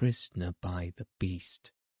a prisoner by the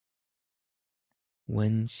beast.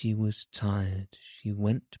 When she was tired, she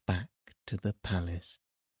went back to the palace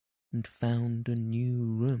and found a new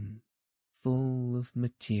room full of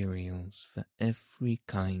materials for every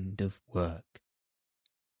kind of work,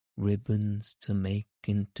 ribbons to make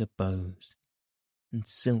into bows, and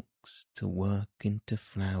silks to work into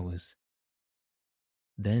flowers.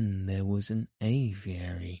 Then there was an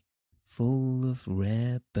aviary full of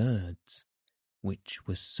rare birds, which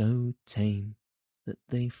were so tame that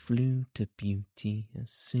they flew to Beauty as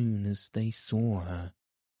soon as they saw her,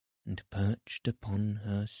 and perched upon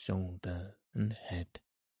her shoulder and head.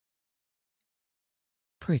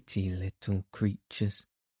 "Pretty little creatures,"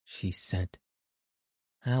 she said,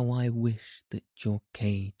 "how I wish that your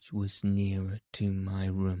cage was nearer to my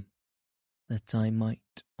room, that I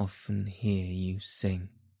might often hear you sing."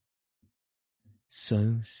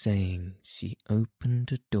 So saying, she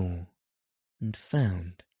opened a door, and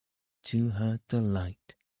found, to her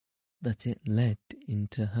delight, that it led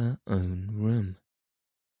into her own room,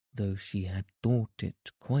 though she had thought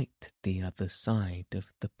it quite the other side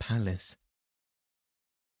of the palace.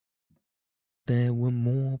 There were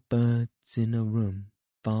more birds in a room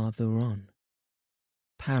farther on,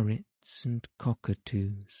 parrots parrots and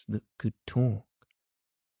cockatoos that could talk,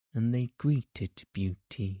 and they greeted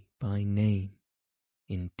Beauty by name.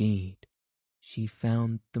 Indeed, she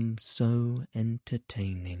found them so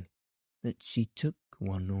entertaining that she took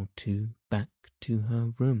one or two back to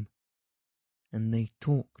her room, and they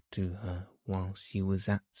talked to her while she was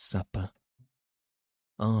at supper.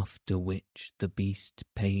 After which the beast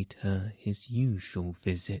paid her his usual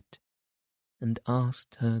visit, and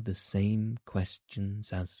asked her the same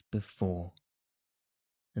questions as before,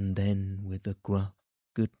 and then with a gruff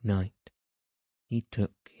good night he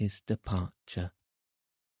took his departure,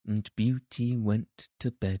 and Beauty went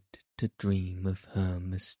to bed to dream of her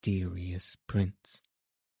mysterious prince.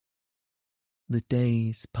 The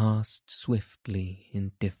days passed swiftly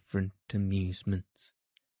in different amusements,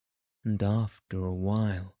 and after a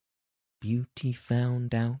while Beauty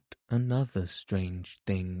found out another strange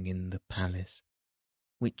thing in the palace,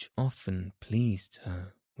 which often pleased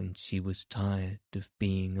her when she was tired of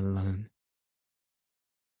being alone.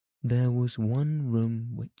 There was one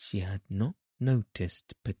room which she had not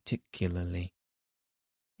noticed particularly.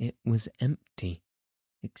 It was empty,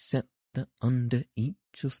 except that under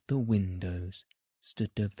each of the windows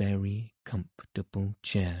stood a very comfortable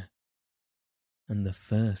chair, and the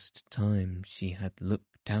first time she had looked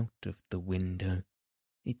out of the window,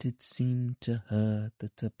 it had seemed to her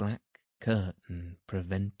that a black curtain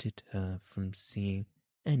prevented her from seeing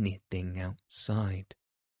anything outside.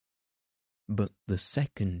 But the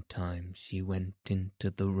second time she went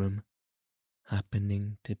into the room,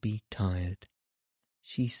 happening to be tired,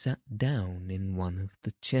 she sat down in one of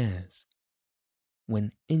the chairs,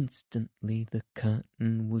 when instantly the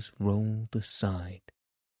curtain was rolled aside,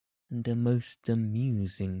 and a most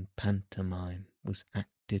amusing pantomime was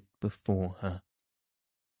acted before her.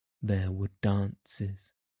 There were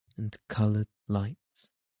dances, and coloured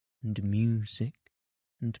lights, and music,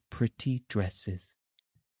 and pretty dresses,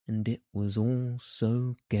 and it was all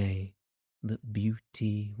so gay that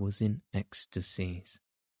Beauty was in ecstasies.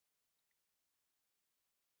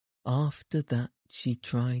 After that she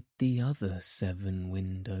tried the other 7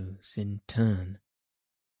 windows in turn,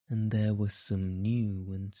 and there was some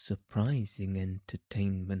new and surprising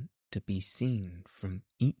entertainment to be seen from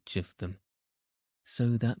each of them,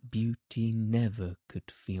 so that Beauty never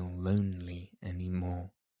could feel lonely any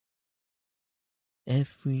more.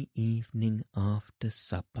 Every evening after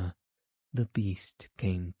supper the beast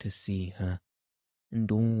came to see her,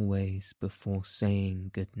 and always before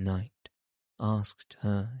saying good night asked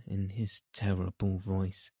her in his terrible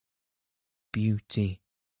voice, "Beauty,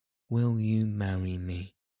 will you marry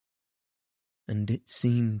me?" And it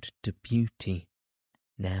seemed to Beauty,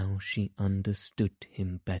 now she understood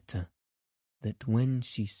him better, that when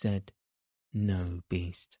she said, "No,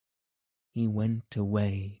 beast," he went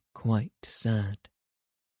away quite sad.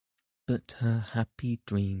 But her happy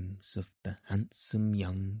dreams of the handsome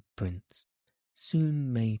young prince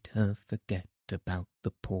soon made her forget about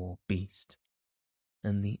the poor beast,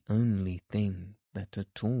 and the only thing that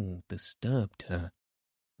at all disturbed her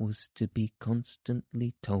was to be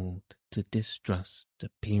constantly told to distrust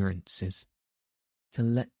appearances, to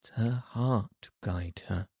let her heart guide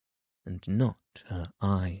her, and not her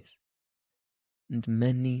eyes, and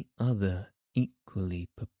many other equally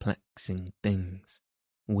perplexing things,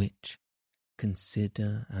 which,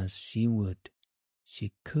 consider as she would,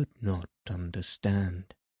 she could not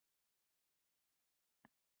understand.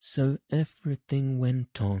 So everything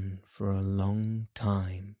went on for a long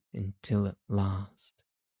time until at last,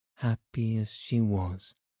 happy as she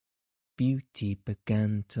was, Beauty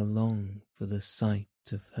began to long for the sight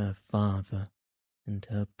of her father and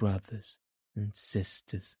her brothers and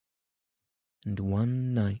sisters, and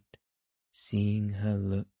one night, seeing her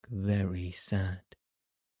look very sad,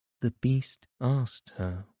 the beast asked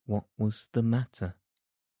her what was the matter.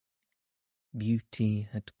 Beauty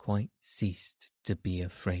had quite ceased to be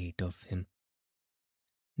afraid of him.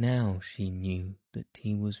 Now she knew that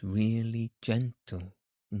he was really gentle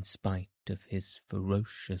in spite of his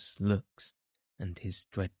ferocious looks and his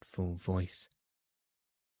dreadful voice.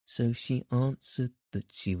 So she answered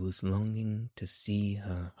that she was longing to see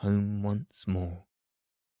her home once more.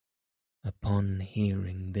 Upon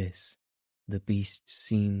hearing this, the beast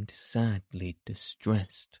seemed sadly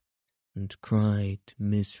distressed, and cried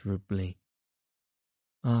miserably,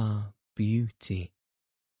 "Ah, Beauty,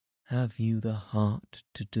 have you the heart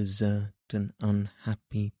to desert an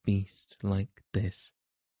unhappy beast like this?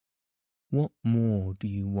 What more do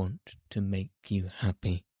you want to make you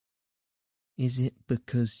happy? Is it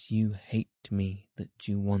because you hate me that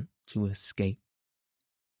you want to escape?"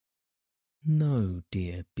 "No,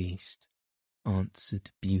 dear beast,"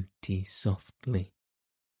 answered Beauty softly.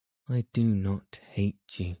 I do not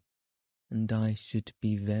hate you, and I should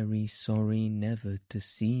be very sorry never to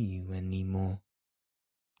see you any more,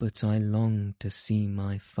 but I long to see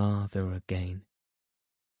my father again.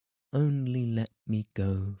 Only let me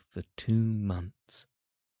go for 2 months,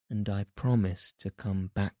 and I promise to come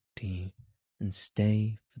back to you and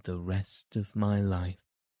stay for the rest of my life."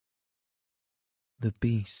 The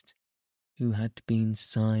beast, who had been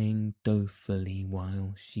sighing dolefully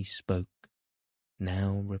while she spoke,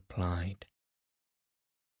 now replied,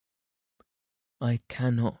 "I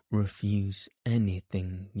cannot refuse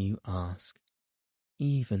anything you ask,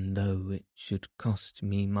 even though it should cost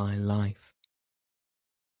me my life.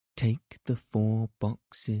 Take the 4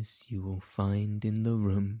 boxes you will find in the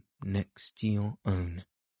room next to your own,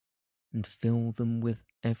 and fill them with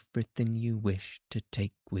everything you wish to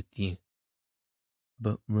take with you.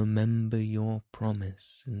 But remember your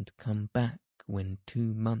promise and come back when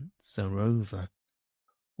 2 months are over,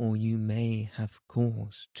 or you may have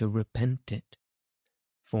cause to repent it.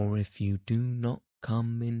 For if you do not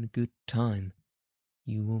come in good time,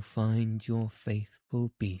 you will find your faithful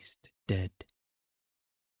beast dead.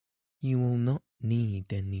 You will not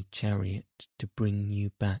need any chariot to bring you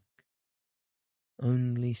back.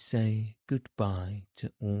 Only say goodbye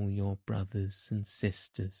to all your brothers and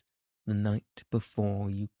sisters the night before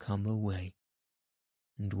you come away,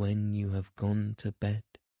 and when you have gone to bed,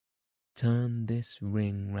 turn this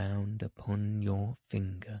ring round upon your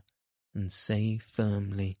finger and say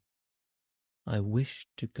firmly, 'I wish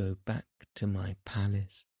to go back to my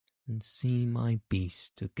palace and see my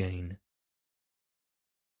beast again.'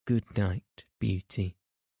 Good night, Beauty.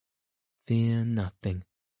 Fear nothing,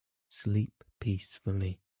 sleep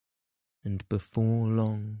peacefully, and before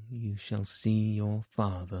long you shall see your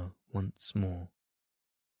father once more."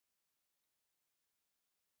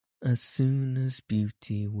 As soon as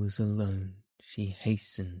Beauty was alone, she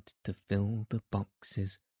hastened to fill the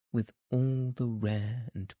boxes with all the rare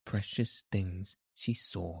and precious things she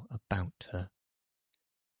saw about her,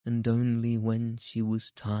 and only when she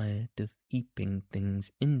was tired of heaping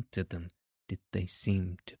things into them did they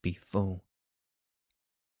seem to be full.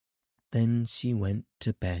 Then she went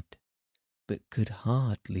to bed, but could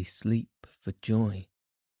hardly sleep for joy,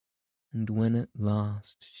 and when at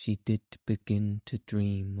last she did begin to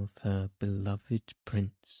dream of her beloved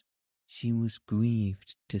prince, she was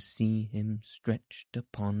grieved to see him stretched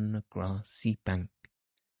upon a grassy bank,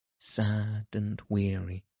 sad and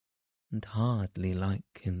weary, and hardly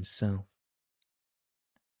like himself.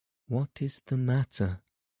 "What is the matter?"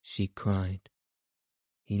 she cried.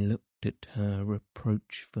 He looked at her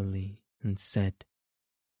reproachfully and said,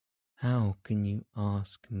 "How can you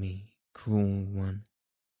ask me, cruel one?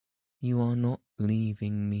 You are not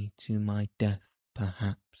leaving me to my death,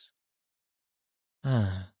 perhaps?"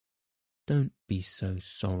 "Ah, don't be so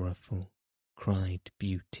sorrowful," cried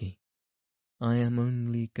Beauty. "I am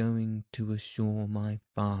only going to assure my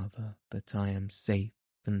father that I am safe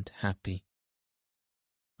and happy.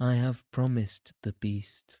 I have promised the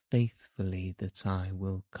beast faithfully that I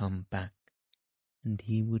will come back, and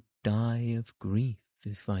he would die of grief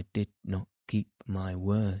if I did not keep my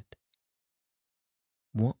word."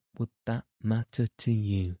 "What would that matter to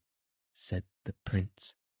you?" said the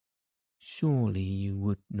prince. "Surely you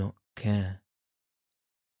would not care."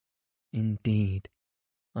 "Indeed,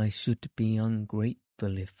 I should be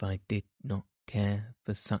ungrateful if I did not care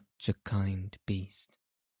for such a kind beast,"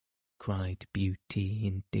 cried Beauty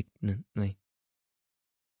indignantly.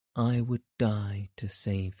 "I would die to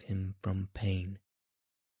save him from pain.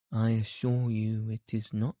 I assure you it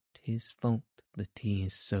is not his fault that he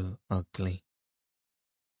is so ugly."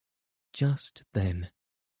 Just then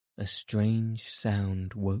a strange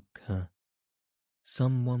sound woke her.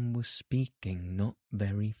 Someone was speaking not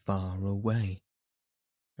very far away,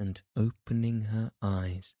 and opening her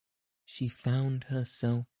eyes, she found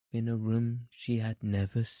herself in a room she had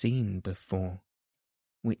never seen before,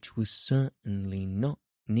 which was certainly not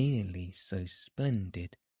nearly so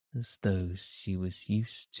splendid as those she was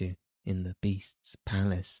used to in the beast's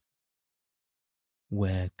palace.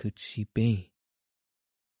 Where could she be?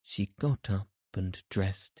 She got up and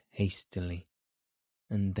dressed hastily,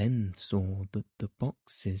 and then saw that the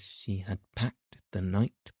boxes she had packed the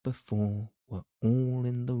night before were all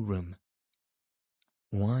in the room.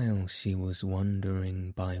 While she was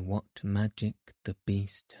wondering by what magic the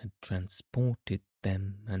beast had transported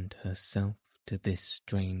them and herself to this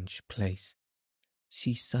strange place,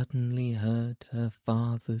 she suddenly heard her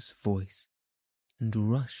father's voice, and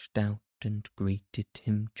rushed out and greeted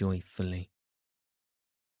him joyfully.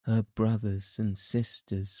 Her brothers and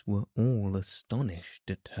sisters were all astonished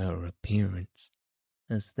at her appearance,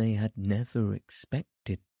 as they had never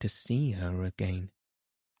expected to see her again,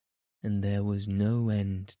 and there was no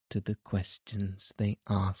end to the questions they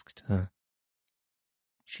asked her.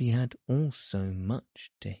 She had also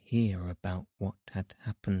much to hear about what had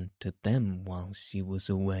happened to them while she was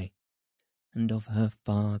away, and of her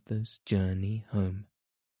father's journey home.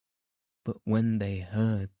 But when they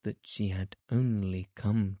heard that she had only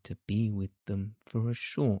come to be with them for a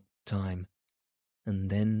short time, and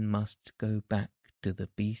then must go back to the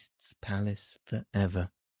beast's palace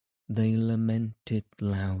forever, they lamented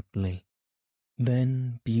loudly.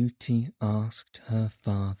 Then Beauty asked her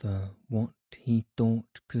father what he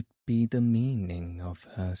thought could be the meaning of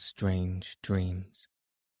her strange dreams,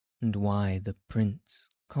 and why the prince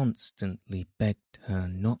constantly begged her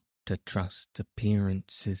not to trust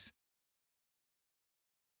appearances.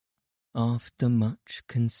 After much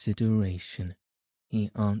consideration,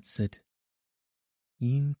 he answered,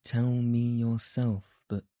 "You tell me yourself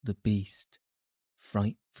that the beast,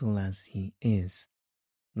 frightful as he is,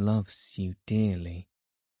 loves you dearly,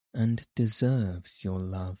 and deserves your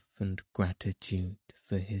love and gratitude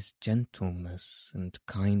for his gentleness and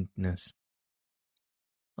kindness.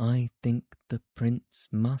 I think the prince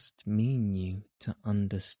must mean you to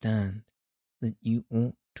understand that you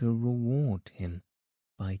ought to reward him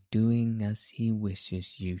by doing as he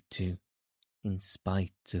wishes you to, in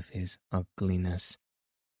spite of his ugliness."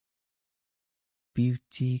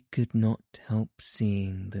 Beauty could not help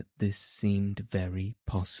seeing that this seemed very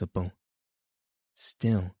possible.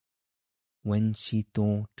 Still, when she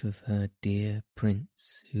thought of her dear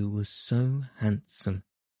prince who was so handsome,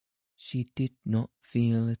 she did not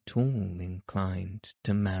feel at all inclined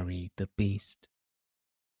to marry the beast.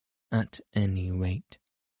 At any rate,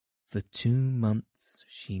 for 2 months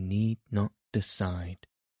she need not decide,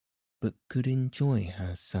 but could enjoy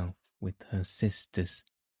herself with her sisters.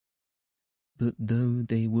 But though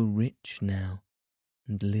they were rich now,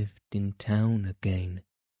 and lived in town again,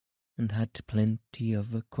 and had plenty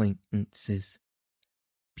of acquaintances,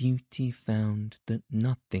 Beauty found that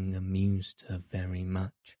nothing amused her very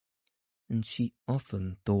much, and she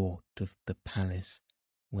often thought of the palace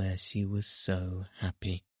where she was so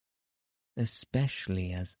happy,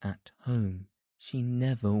 especially as at home she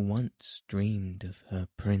never once dreamed of her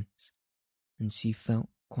prince, and she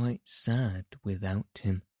felt quite sad without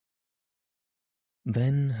him.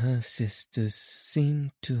 Then her sisters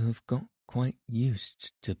seemed to have got quite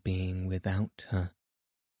used to being without her,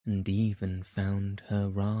 and even found her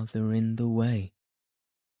rather in the way,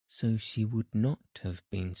 so she would not have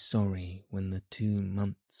been sorry when the 2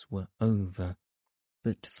 months were over,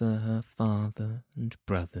 but for her father and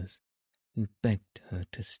brothers, who begged her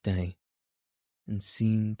to stay, and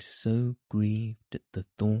seemed so grieved at the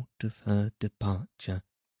thought of her departure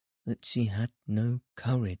that she had no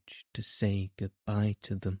courage to say good-bye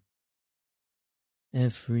to them.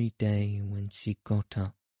 Every day when she got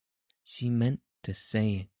up, she meant to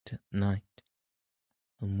say it at night,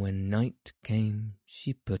 and when night came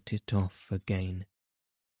she put it off again,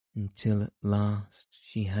 until at last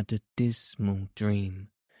she had a dismal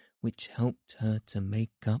dream which helped her to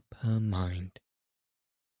make up her mind.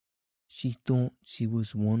 She thought she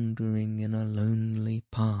was wandering in a lonely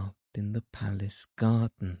path in the palace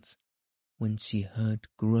gardens, when she heard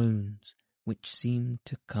groans which seemed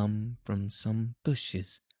to come from some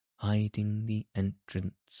bushes hiding the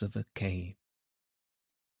entrance of a cave.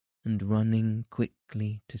 And running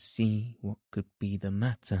quickly to see what could be the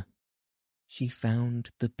matter, she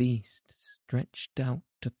found the beast stretched out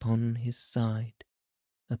upon his side,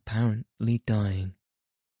 apparently dying.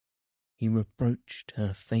 He reproached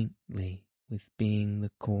her faintly with being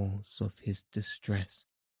the cause of his distress,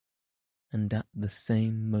 and at the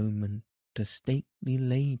same moment a stately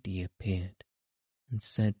lady appeared and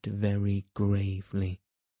said very gravely,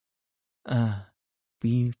 "Ah,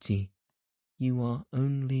 Beauty, you are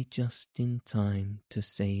only just in time to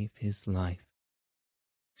save his life.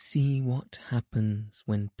 See what happens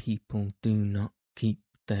when people do not keep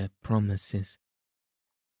their promises.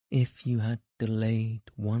 If you had delayed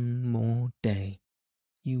 1 more day,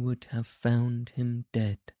 you would have found him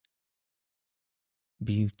dead."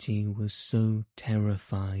 Beauty was so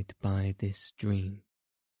terrified by this dream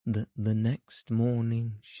that the next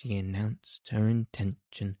morning she announced her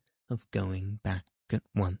intention of going back at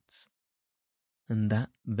once, and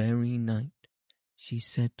that very night she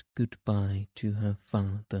said good-bye to her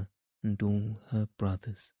father and all her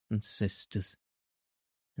brothers and sisters,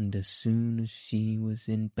 and as soon as she was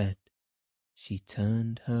in bed, she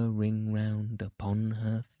turned her ring round upon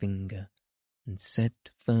her finger and said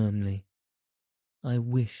firmly, "I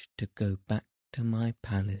wish to go back to my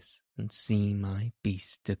palace and see my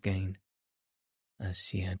beast again. as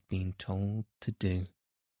she had been told to do.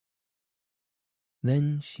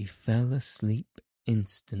 Then she fell asleep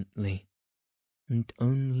instantly, and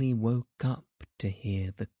only woke up to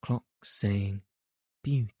hear the clock saying,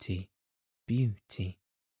 "Beauty, Beauty,"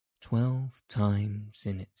 12 times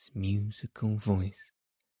in its musical voice,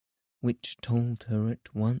 which told her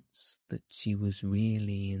at once that she was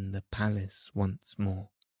really in the palace once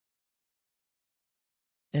more.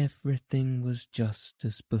 Everything was just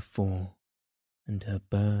as before, and her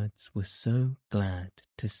birds were so glad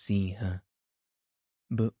to see her.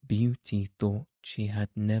 But Beauty thought she had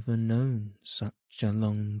never known such a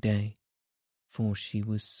long day, for she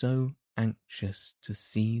was so anxious to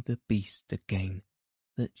see the beast again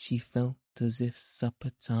that she felt as if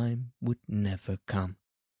supper time would never come.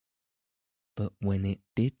 But when it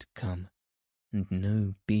did come, and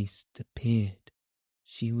no beast appeared,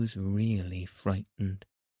 she was really frightened.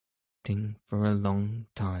 For a long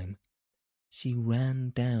time, she ran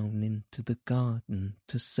down into the garden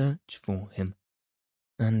to search for him,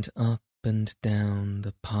 and up and down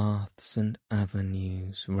the paths and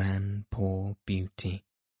avenues ran poor Beauty,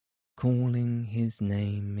 calling his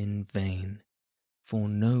name in vain, for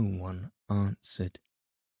no one answered,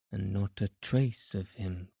 and not a trace of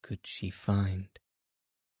him could she find,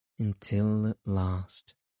 until at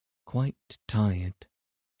last, quite tired,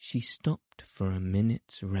 she stopped for a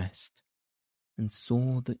minute's rest, and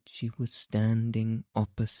saw that she was standing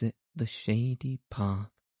opposite the shady path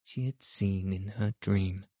she had seen in her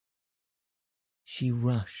dream. She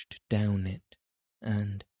rushed down it,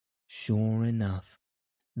 and, sure enough,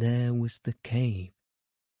 there was the cave,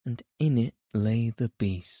 and in it lay the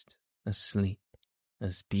beast, asleep,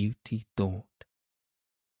 as Beauty thought.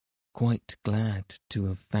 Quite glad to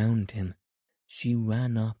have found him, she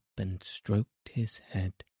ran up and stroked his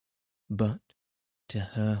head, but, to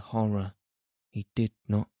her horror, he did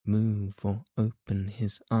not move or open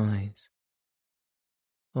his eyes.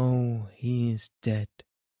 "Oh, he is dead,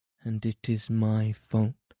 and it is my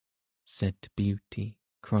fault," said Beauty,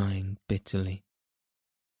 crying bitterly.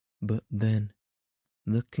 But then,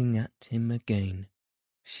 looking at him again,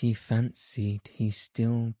 she fancied he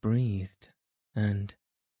still breathed, and,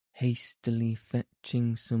 hastily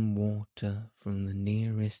fetching some water from the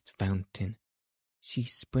nearest fountain, she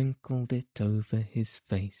sprinkled it over his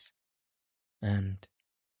face, and,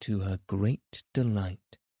 to her great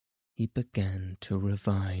delight, he began to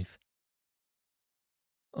revive.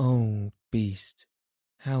 "Oh, beast,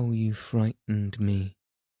 how you frightened me,"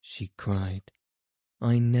 she cried.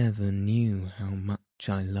 "I never knew how much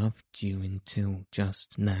I loved you until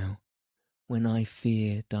just now, when I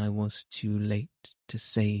feared I was too late to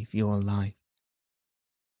save your life.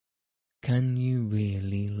 Can you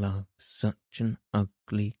really love such an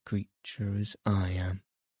ugly creature as I am?"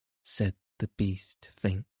 said the beast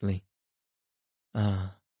faintly.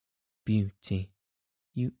 "Ah, Beauty,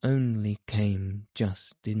 you only came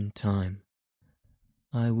just in time.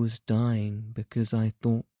 I was dying because I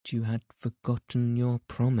thought you had forgotten your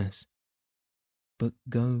promise. But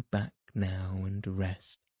go back now and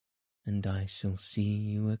rest, and I shall see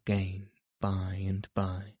you again by and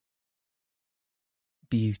by."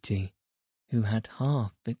 Beauty, who had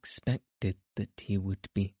half expected that he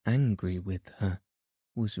would be angry with her,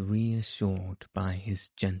 was reassured by his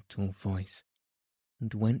gentle voice,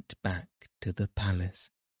 and went back to the palace,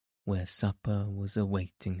 where supper was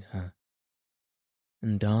awaiting her.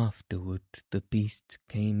 And afterward the beast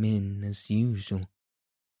came in as usual,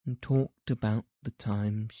 and talked about the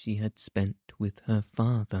time she had spent with her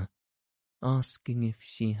father, asking if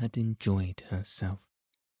she had enjoyed herself,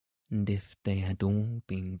 and if they had all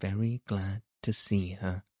been very glad to see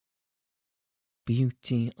her.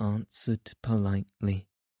 Beauty answered politely,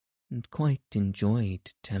 and quite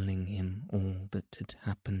enjoyed telling him all that had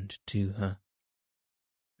happened to her.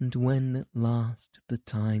 And when at last the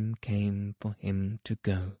time came for him to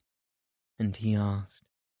go, and he asked,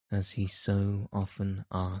 as he so often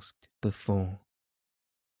asked before,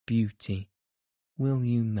 "Beauty, will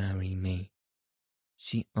you marry me?"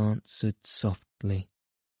 she answered softly,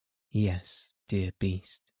 "Yes, dear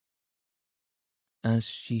beast." As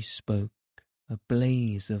she spoke, a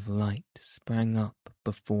blaze of light sprang up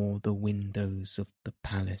before the windows of the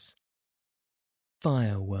palace.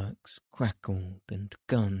 Fireworks crackled and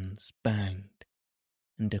guns banged,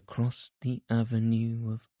 and across the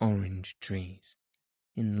avenue of orange trees,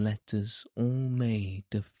 in letters all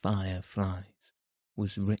made of fireflies,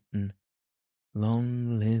 was written,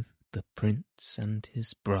 "Long live the prince and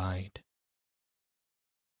his bride."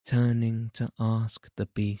 Turning to ask the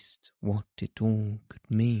beast what it all could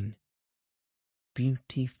mean,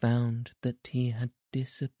 Beauty found that he had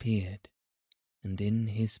disappeared, and in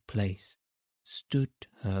his place stood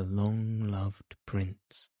her long-loved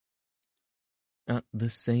prince. At the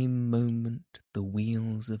same moment the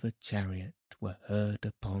wheels of a chariot were heard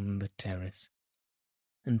upon the terrace,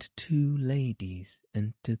 and two ladies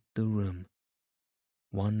entered the room.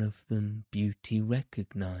 One of them Beauty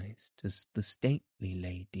recognized as the stately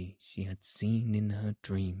lady she had seen in her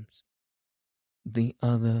dreams. The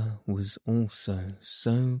other was also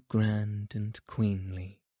so grand and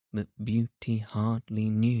queenly that Beauty hardly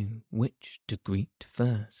knew which to greet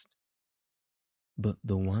first. But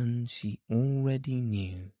the one she already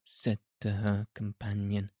knew said to her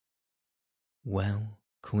companion, "Well,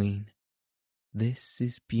 Queen, this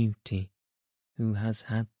is Beauty, who has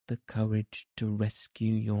had the courage to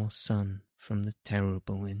rescue your son from the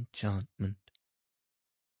terrible enchantment.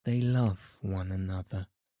 They love one another,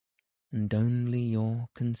 and only your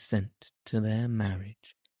consent to their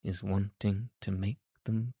marriage is wanting to make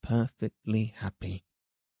them perfectly happy."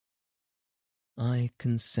 "I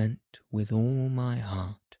consent with all my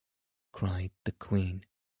heart," cried the Queen.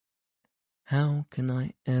 "How can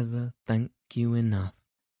I ever thank you enough,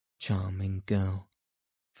 charming girl,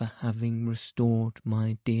 for having restored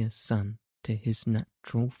my dear son to his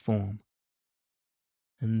natural form?"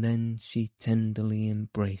 And then she tenderly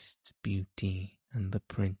embraced Beauty and the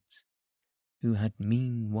Prince, who had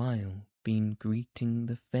meanwhile been greeting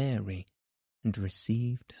the fairy and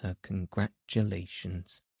received her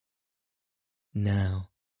congratulations.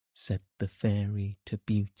 "Now," said the fairy to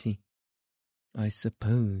Beauty, "I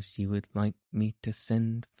suppose you would like me to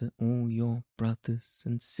send for all your brothers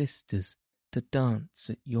and sisters to dance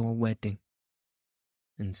at your wedding."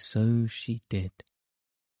 And so she did,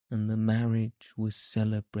 and the marriage was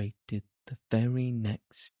celebrated the very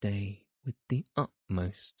next day with the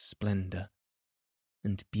utmost splendour,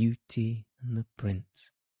 and Beauty and the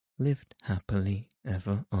Prince lived happily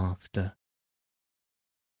ever after.